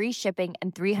get free shipping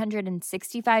and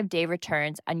 365-day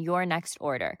returns on your next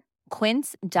order.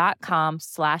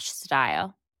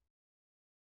 Quince.com/style.